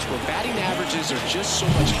counts where batting averages are just so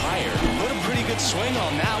much higher. Put a pretty good swing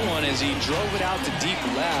on that one as he drove it out to deep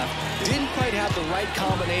left. Didn't quite have the right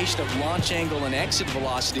combination of launch angle and exit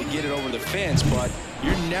velocity to get it over the fence, but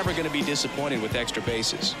you're never going to be disappointed with extra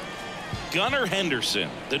bases. Gunnar Henderson,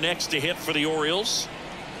 the next to hit for the Orioles.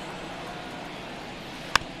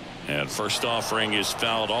 And first offering is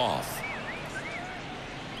fouled off.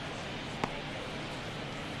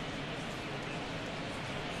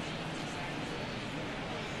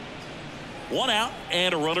 One out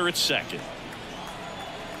and a runner at second.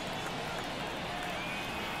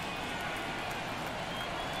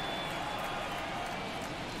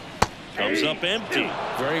 Comes up empty.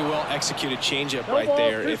 Very well executed changeup right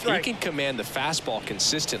there. If he can command the fastball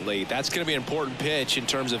consistently, that's going to be an important pitch in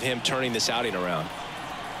terms of him turning this outing around.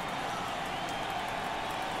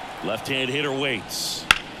 Left-hand hitter waits.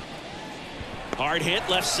 Hard hit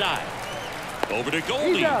left side. Over to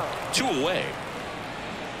Goldie. 2 away.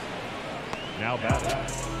 Now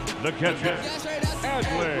batting, the catcher,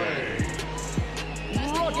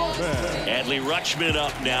 Adley Rutschman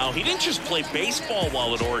up now. He didn't just play baseball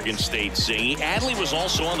while at Oregon State, Zing. Adley was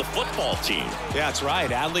also on the football team. Yeah, that's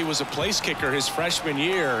right. Adley was a place kicker his freshman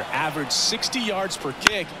year, averaged 60 yards per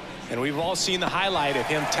kick. And we've all seen the highlight of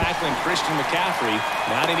him tackling Christian McCaffrey.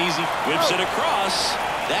 Not an easy. Whips it across.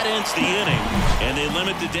 That ends the inning, and they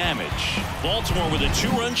limit the damage. Baltimore with a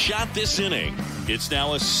 2-run shot this inning. It's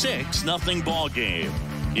now a 6-0 ball game.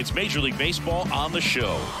 It's Major League Baseball on the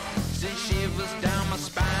show.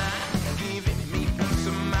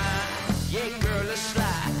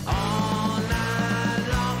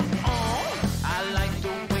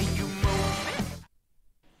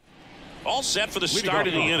 All set for the start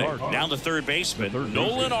of the inning. Down the third baseman,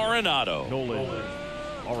 Nolan Arenado.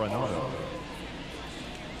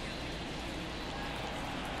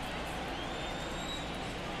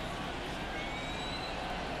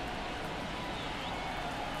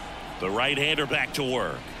 The right-hander back to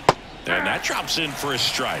work. And that drops in for a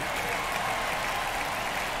strike.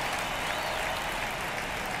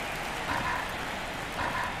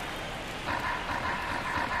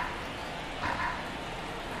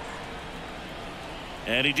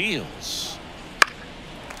 And he deals.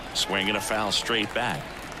 Swinging a foul straight back.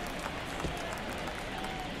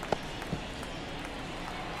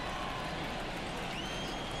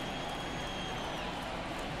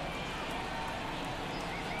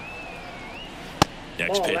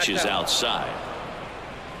 Next pitch is outside.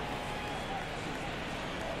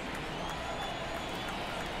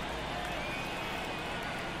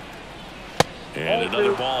 And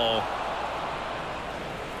another ball.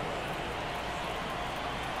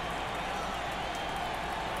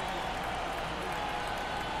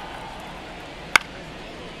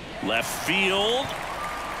 Left field.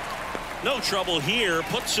 No trouble here.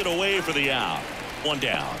 Puts it away for the out. 1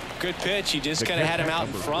 down. Good pitch. He just kind of had him out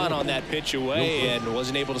in front on that pitch away and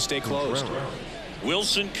wasn't able to stay closed.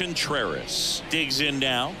 Wilson Contreras digs in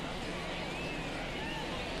now.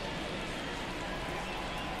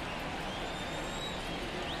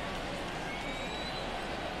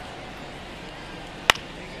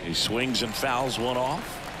 He swings and fouls one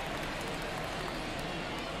off.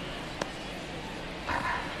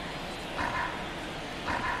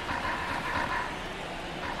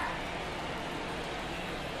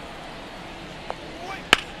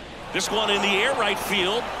 This one in the air right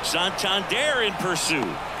field. Santander in pursuit.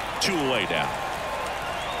 2 away down.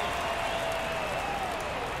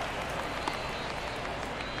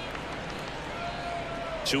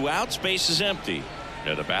 2 outs, base is empty.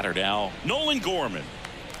 And the batter now, Nolan Gorman.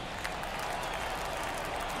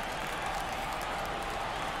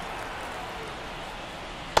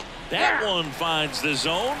 That one finds the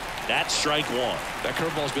zone. That's strike 1. That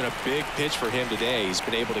curveball's been a big pitch for him today. He's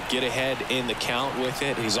been able to get ahead in the count with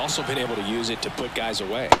it. He's also been able to use it to put guys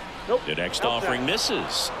away. Nope. The next offering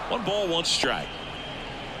misses. 1 ball, 1 strike.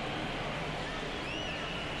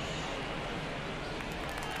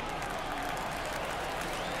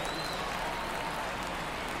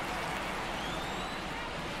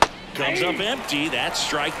 Comes up empty. That's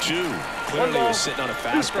strike 2. Clearly was sitting on a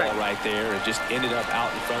fastball right there and just ended up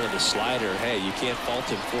out in front of the slider. Hey, you can't fault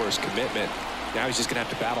him for his commitment. Now he's just going to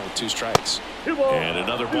have to battle with 2 strikes. And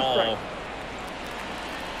another ball.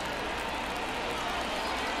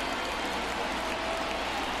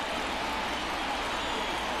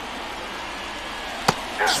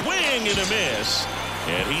 Swing and a miss.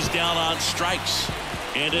 And he's down on strikes.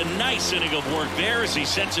 And a nice inning of work there as he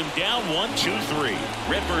sets him down 1-2-3.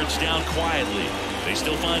 Redbirds down quietly. They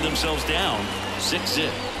still find themselves down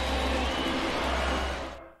 6-0.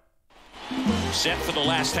 Set for the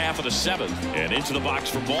last half of the 7th. And into the box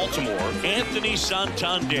for Baltimore, Anthony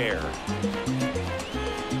Santander.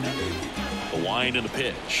 The wind and the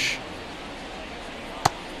pitch.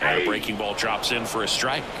 And a breaking ball drops in for a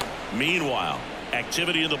strike. Meanwhile,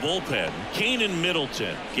 activity in the bullpen. Keenan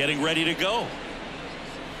Middleton getting ready to go.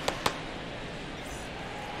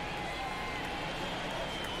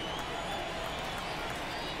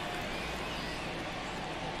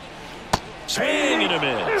 Swing and a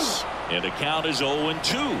miss. And the count is 0-2.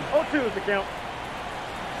 0-2 is the count.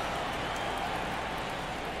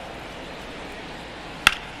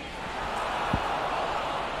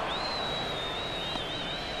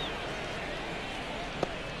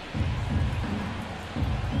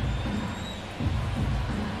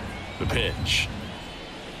 The pitch.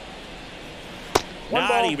 1 Not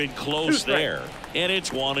ball, even 2 close strikes. there. And it's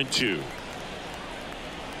 1-2.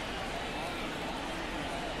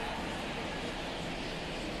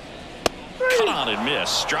 Cut on and miss.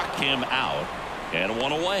 Struck him out. And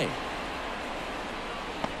 1 away.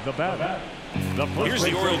 The batter. The first Here's the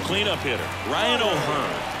baseman. Oriole cleanup hitter, Ryan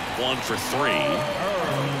O'Hearn. 1 for 3.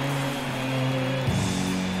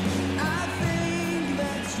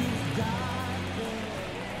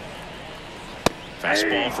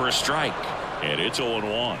 Fastball for a strike. And it's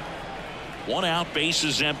 0-1. 1 out, base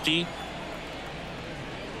is empty.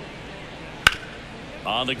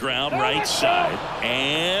 On the ground, right side.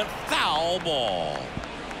 And foul ball.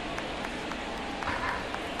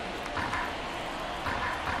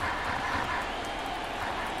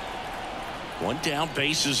 One down,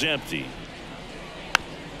 base is empty.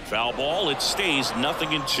 Foul ball, it stays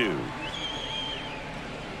 0-2.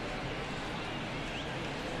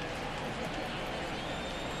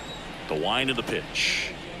 The wind of the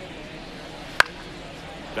pitch.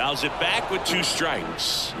 Fouls it back with 2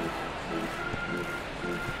 strikes.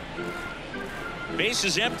 Base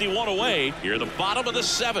is empty, 1 away. Here, the bottom of the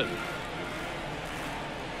 7th.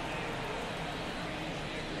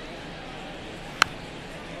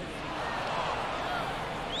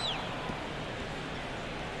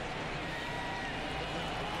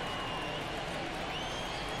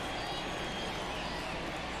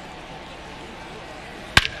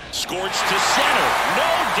 Scorched to center.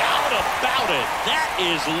 No doubt about it. That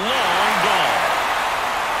is long gone.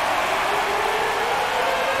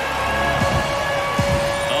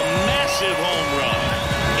 A massive home run.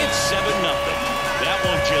 It's 7-0. That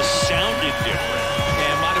one just sounded different.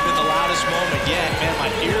 Man, might have been the loudest moment yet. Man, my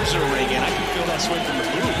ears are ringing. I can feel that swing from the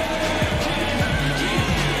booth.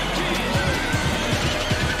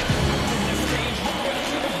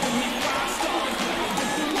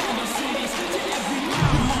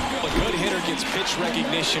 Gets pitch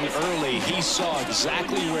recognition early. He saw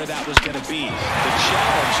exactly where that was going to be. The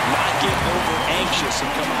challenge, not get over anxious and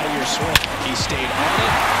come out of your swing. He stayed on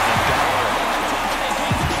it and got it.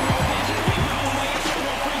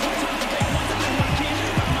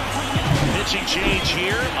 Pitching change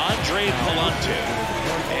here, Andre Palante.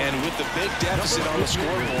 And with the big deficit on the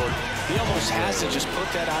scoreboard, he almost has to just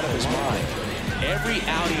put that out of his mind. Every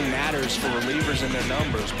outing matters for relievers and their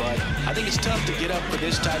numbers, but I think it's tough to get up for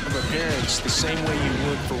this type of appearance the same way you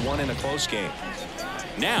would for one in a close game.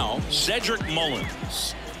 Now, Cedric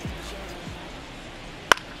Mullins.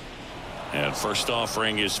 And first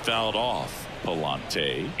offering is fouled off.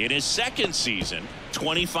 Palante in his 2nd season,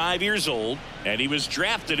 25 years old, and he was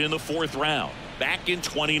drafted in the 4th round back in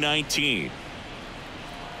 2019.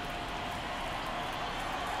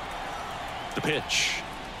 The pitch.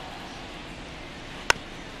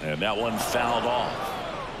 And that one fouled off.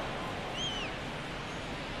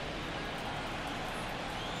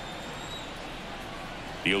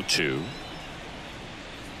 The 0-2.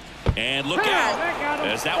 And look out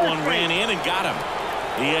as that one ran in and got him.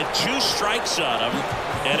 He had 2 strikes on him,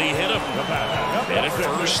 and he hit him. And at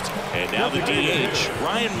first, and now the DH,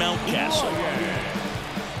 Ryan Mountcastle.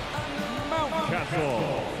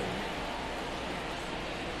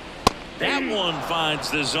 That one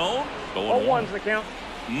finds the zone. 0-1's the count.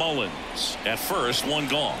 Mullins at first, 1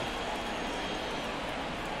 gone.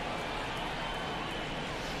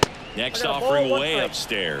 Next offering way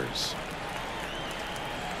upstairs.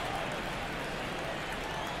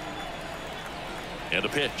 And a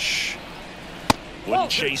pitch. Wouldn't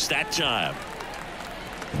chase that time.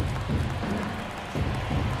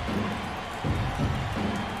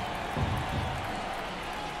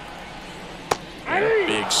 And a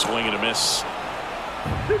big swing and a miss.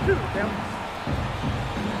 2-2 count.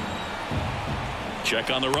 Check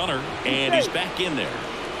on the runner, and he's back in there.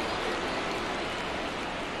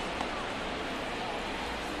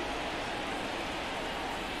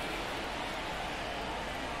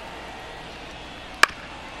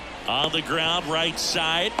 On the ground, right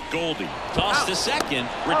side, Goldie. Toss to second,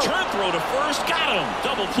 return throw to first, got him.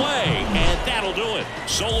 Double play, and that'll do it.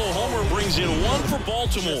 Solo homer brings in 1 for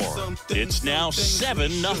Baltimore. It's now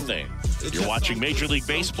 7-0. You're watching Major League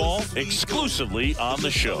Baseball exclusively on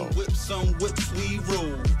the show.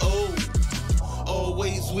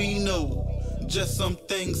 Always we know. Just some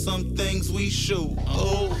things we show.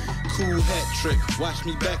 Oh, cool hat trick. Watch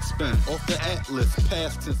me backspin off the Atlas.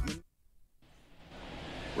 Past tense.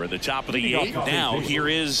 We're at the top of the 8th now. Here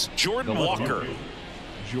is Jordan Walker.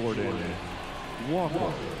 Jordan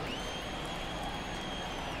Walker.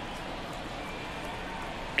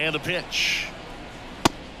 And a pitch.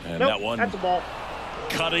 And Nope, that one that's a ball.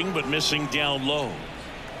 cutting but missing down low.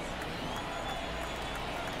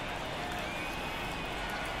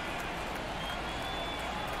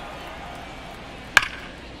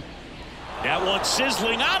 That one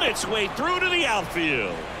sizzling on its way through to the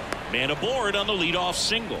outfield. Man aboard on the leadoff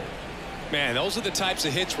single. Man, those are the types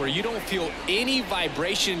of hits where you don't feel any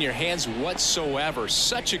vibration in your hands whatsoever.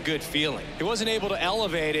 Such a good feeling. He wasn't able to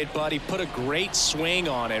elevate it, but he put a great swing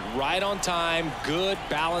on it. Right on time, good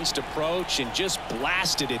balanced approach, and just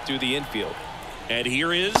blasted it through the infield. And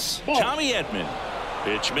here is Tommy Edman.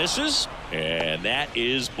 Pitch misses, and that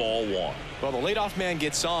is ball 1. Well, the leadoff man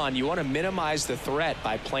gets on. You want to minimize the threat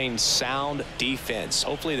by playing sound defense.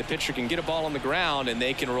 Hopefully the pitcher can get a ball on the ground and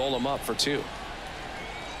they can roll him up for 2.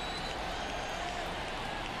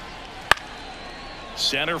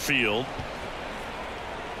 Center field.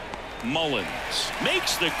 Mullins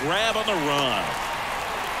makes the grab on the run.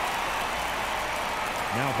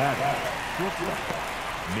 Now back.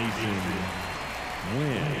 Mason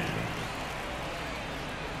Wynn.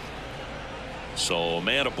 So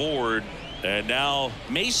man aboard, and now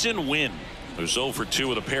Mason Wynn, who's 0 for 2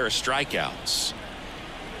 with a pair of strikeouts.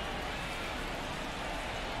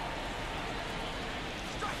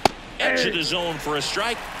 Edge of the zone for a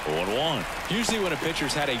strike. 0-1. Usually when a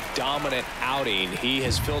pitcher's had a dominant outing, he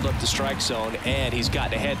has filled up the strike zone and he's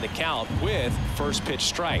gotten ahead in the count with first pitch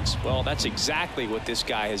strikes. Well, that's exactly what this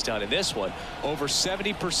guy has done in this one. Over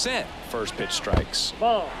 70% first pitch strikes.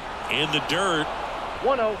 Ball. In the dirt.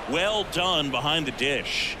 1-0. Well done behind the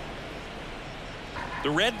dish. The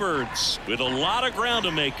Redbirds with a lot of ground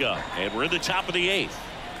to make up, and we're at the top of the 8th.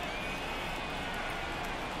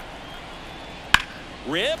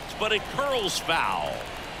 Ripped, but it curls foul.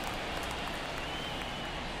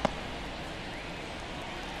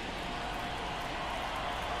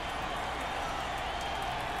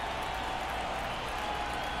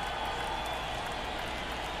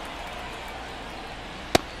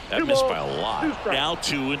 That missed by a lot. Now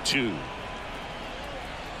 2-2.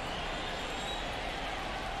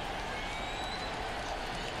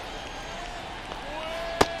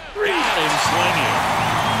 Got him swinging.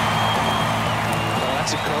 Well,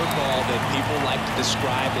 that's a curveball that people like to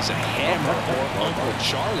describe as a hammer or Uncle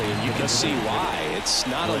Charlie, and you can see why. It's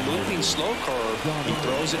not a looping slow curve. He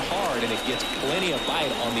throws it hard, and it gets plenty of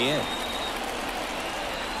bite on the end.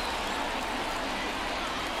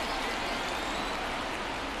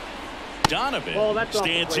 Donovan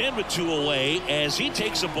stands in with 2 away as he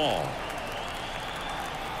takes a ball.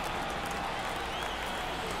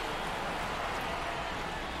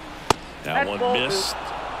 That one missed.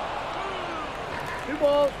 2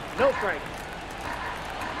 balls, no strike.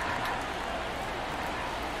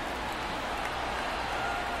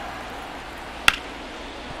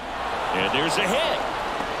 And there's a hit.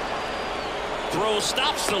 Throw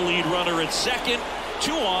stops the lead runner at second.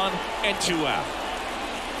 2 on and 2 out.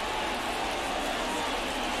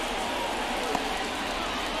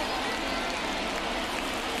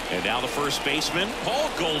 And now the first baseman, Paul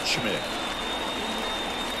Goldschmidt.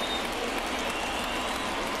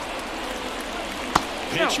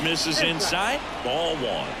 Pitch misses inside. Ball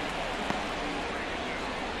 1.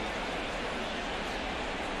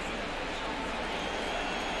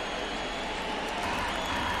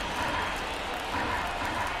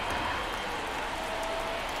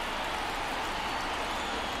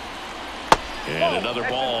 And another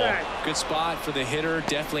ball. Good spot for the hitter.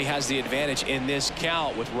 Definitely has the advantage in this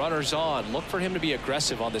count with runners on. Look for him to be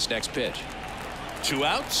aggressive on this next pitch. 2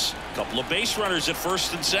 outs. Couple of base runners at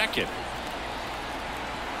first and second.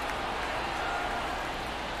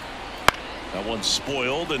 That one's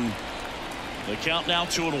spoiled, and the count now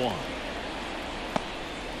 2-1.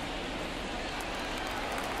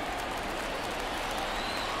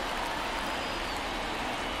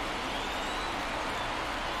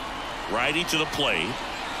 Righty to the plate.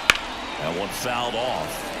 That one fouled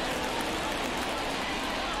off.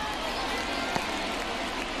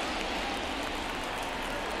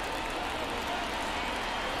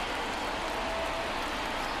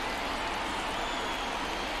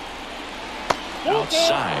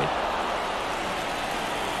 Outside.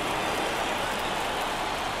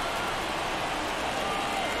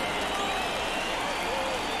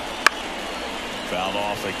 Fouled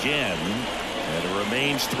off again, and it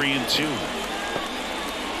remains 3-2.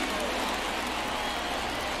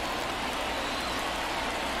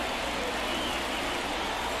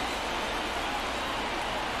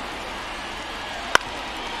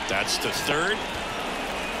 That's to third.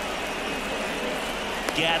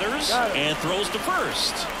 Gathers and throws to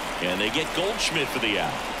first, and they get Goldschmidt for the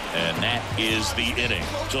out, and that is the inning.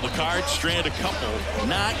 So the Cards strand a couple,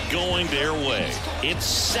 not going their way. It's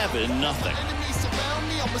 7-0.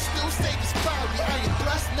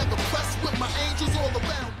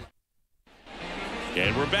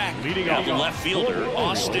 And we're back. Leading out off the left fielder,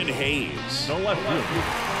 Austin Hayes. The left fielder,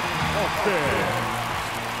 Austin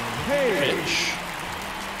Hayes. Pitch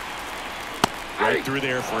right through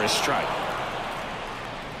there for a strike.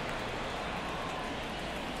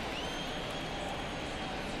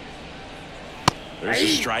 There's a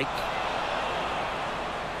strike.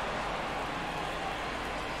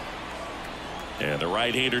 And the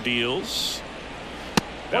right-hander deals.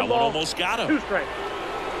 That one almost got him. 2 strikes.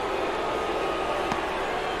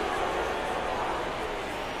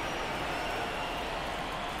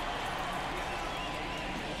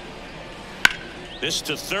 This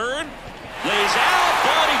to third. Lays out,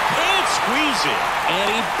 but he can't squeeze it.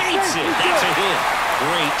 And he beats it. That's a hit.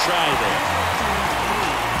 Great try there.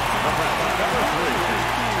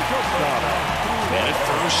 Man at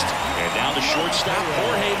first, and now the shortstop,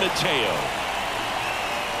 Jorge Mateo.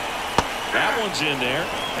 That one's in there,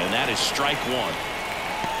 and that is strike 1.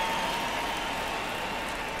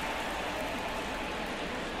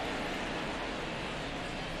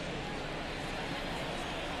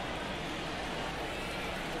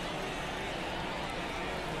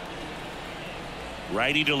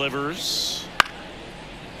 Righty delivers.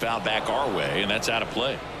 Foul back our way, and that's out of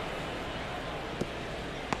play.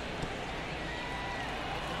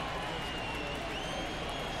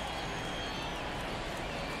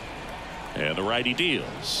 And the righty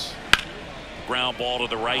deals. Ground ball to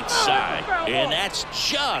the right side, and that's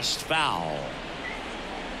just foul.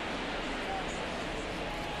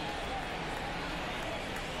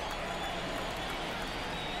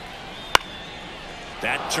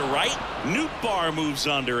 That to right. Nootbaar moves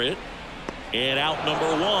under it. And out number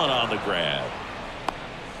 1 on the grab.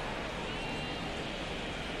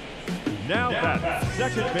 Now that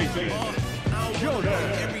second baseman, Jordan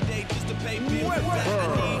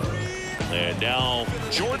Westburg. And now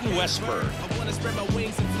Jordan Westburg. I wanna spread my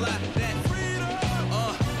wings and fly that freedom.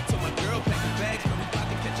 So my girl pack the bags, but we about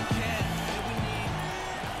to catch a cab.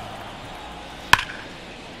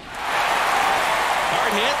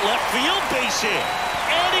 Hard hit, left field, base hit.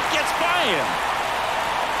 And it gets by him.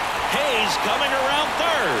 Hayes coming around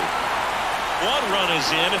third. 1 run is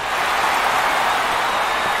in.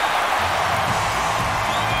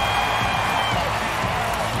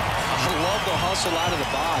 Hustle out of the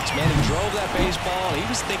box, man. He drove that baseball. He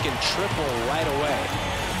was thinking triple right away.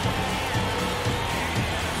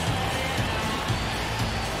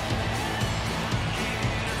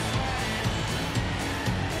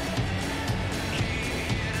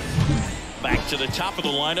 Back to the top of the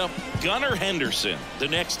lineup, Gunnar Henderson, the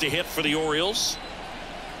next to hit for the Orioles.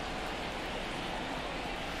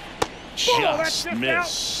 Just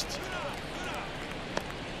missed.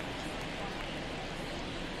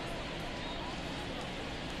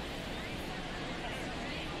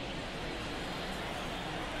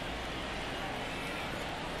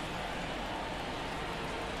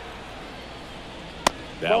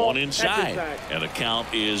 That one inside. And the count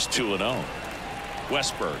is 2-0.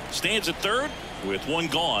 Westberg stands at third with one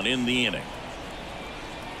gone in the inning.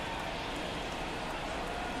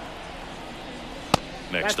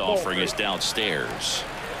 Next offering is downstairs.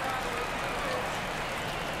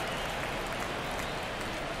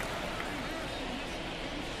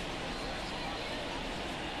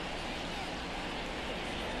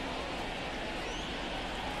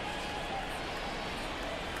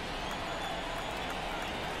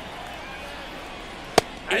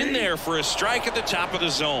 In there for a strike at the top of the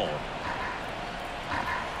zone.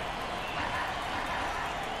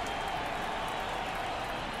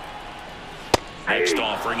 Next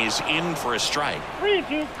offering is in for a strike.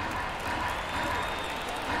 3-2.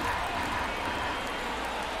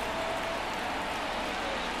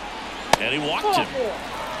 And he walked him.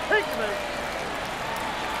 Take him.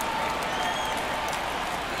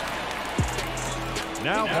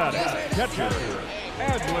 Now catcher.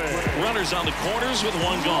 Adley. Runners on the corners with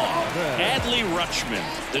one gone. Adley Rutschman,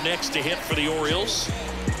 the next to hit for the Orioles.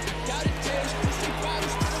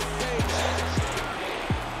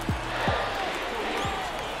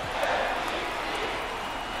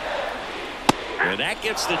 And that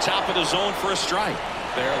gets the top of the zone for a strike.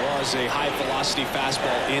 There was a high velocity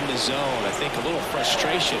fastball in the zone. I think a little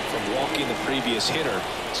frustration from walking the previous hitter.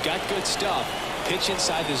 He's got good stuff. Pitch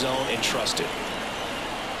inside the zone and trust it.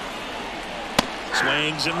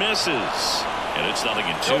 Swings and misses. And it's 0-2.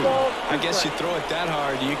 I guess you throw it that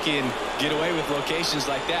hard, you can get away with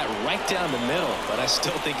locations like that right down the middle. But I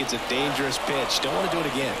still think it's a dangerous pitch. Don't want to do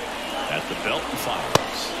it again. At the belt and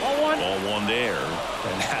fires. Ball one there.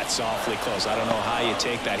 And that's awfully close. I don't know how you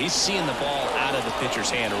take that. He's seeing the ball out of the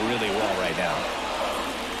pitcher's hand really well right now.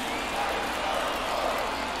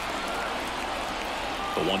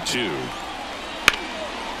 The 1-2.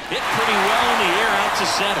 Hit pretty well in the air out to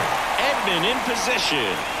center. Edman in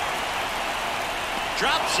position.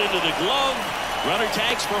 Drops into the glove. Runner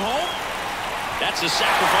tags for home. That's a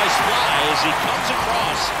sacrifice fly as he comes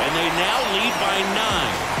across. And they now lead by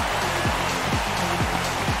 9.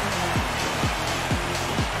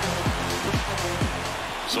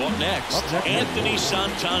 So up next, Anthony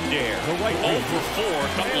Santander. 0 for 4, a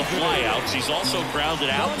couple of flyouts. He's also grounded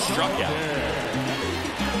out and struck out.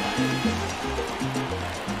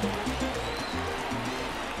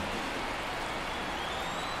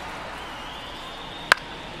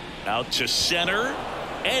 Out to center.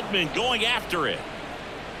 Edman going after it.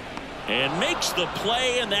 And makes the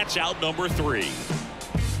play, and that's out number 3.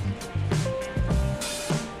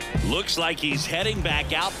 Looks like he's heading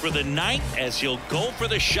back out for the 9th as he'll go for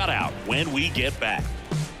the shutout when we get back.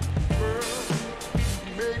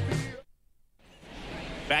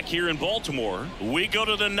 Back here in Baltimore, we go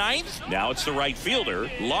to the 9th. Now it's the right fielder,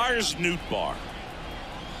 Lars Nootbaar.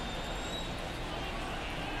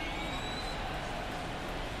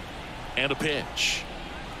 And a pitch.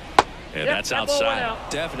 And that's outside.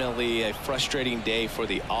 Definitely a frustrating day for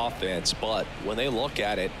the offense, but when they look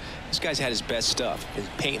at it, this guy's had his best stuff. He's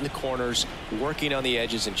painting the corners, working on the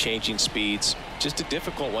edges, and changing speeds. Just a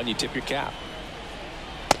difficult one. You tip your cap.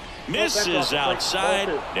 Misses outside.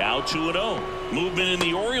 Now 2-0. Movement in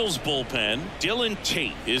the Orioles bullpen. Dylan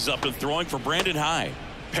Tate is up and throwing for Brandon Hyde.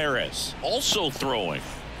 Perez also throwing.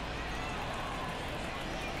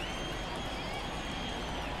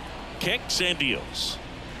 Kicks and deals.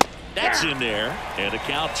 That's in there, and a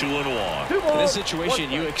count 2-1. In this situation,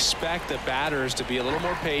 you expect the batters to be a little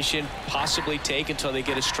more patient, possibly take until they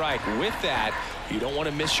get a strike. With that, you don't want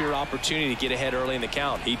to miss your opportunity to get ahead early in the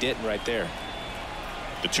count. He didn't right there.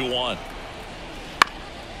 The 2-1.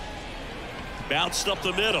 Bounced up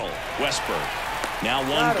the middle. Westberg. Now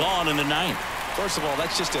one gone in the 9th. First of all,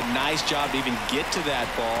 that's just a nice job to even get to that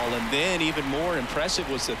ball, and then even more impressive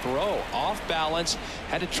was the throw. Off balance,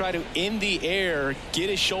 had to try to in the air get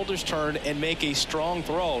his shoulders turned and make a strong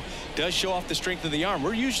throw. Does show off the strength of the arm.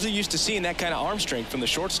 We're usually used to seeing that kind of arm strength from the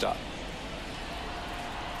shortstop.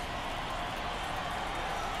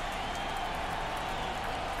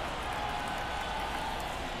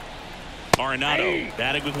 Arenado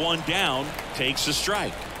batting with one down, takes a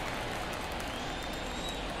strike.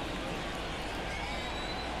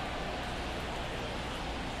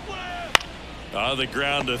 On the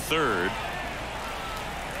ground to third.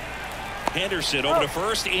 Henderson over to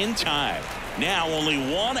first in time. Now only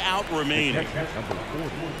one out remaining. Number 40,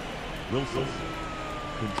 Wilson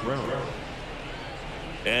Contreras.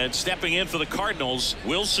 And stepping in for the Cardinals,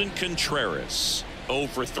 Wilson Contreras. 0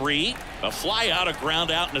 for 3. A fly out, a ground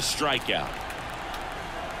out, and a strikeout.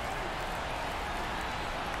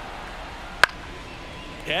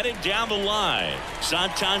 Headed down the line.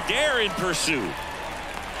 Santander in pursuit.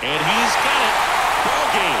 And he's got it. Ball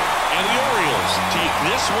game, and the Orioles take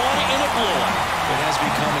this one in a blowout. It has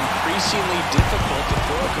become increasingly difficult to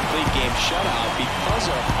throw a complete game shutout because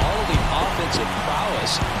of all of the offensive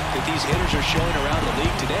prowess that these hitters are showing around the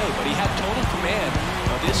league today. But he had total command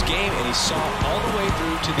of this game, and he saw it all the way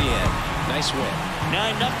through to the end. Nice win.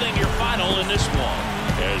 9-0 your final in this one.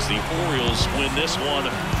 As the Orioles win this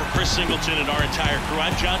one, for Chris Singleton and our entire crew,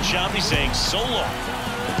 I'm John Shambi saying so long.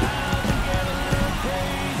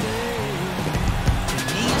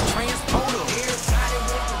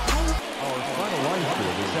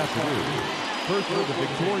 First for the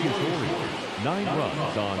victorious Orioles, 9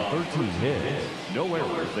 runs on 13 hits. No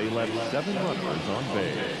errors, they left 7 runners on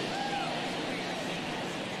base.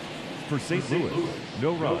 For St. Louis,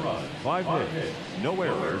 no runs, 5 hits. No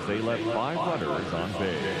errors, they left 5 runners on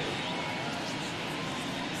base.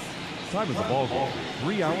 Time of the ball game,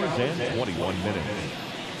 3 hours and 21 minutes.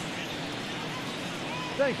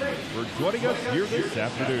 Thank you for joining us here this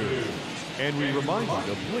afternoon. And we remind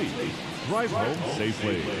you to please drive home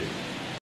safely.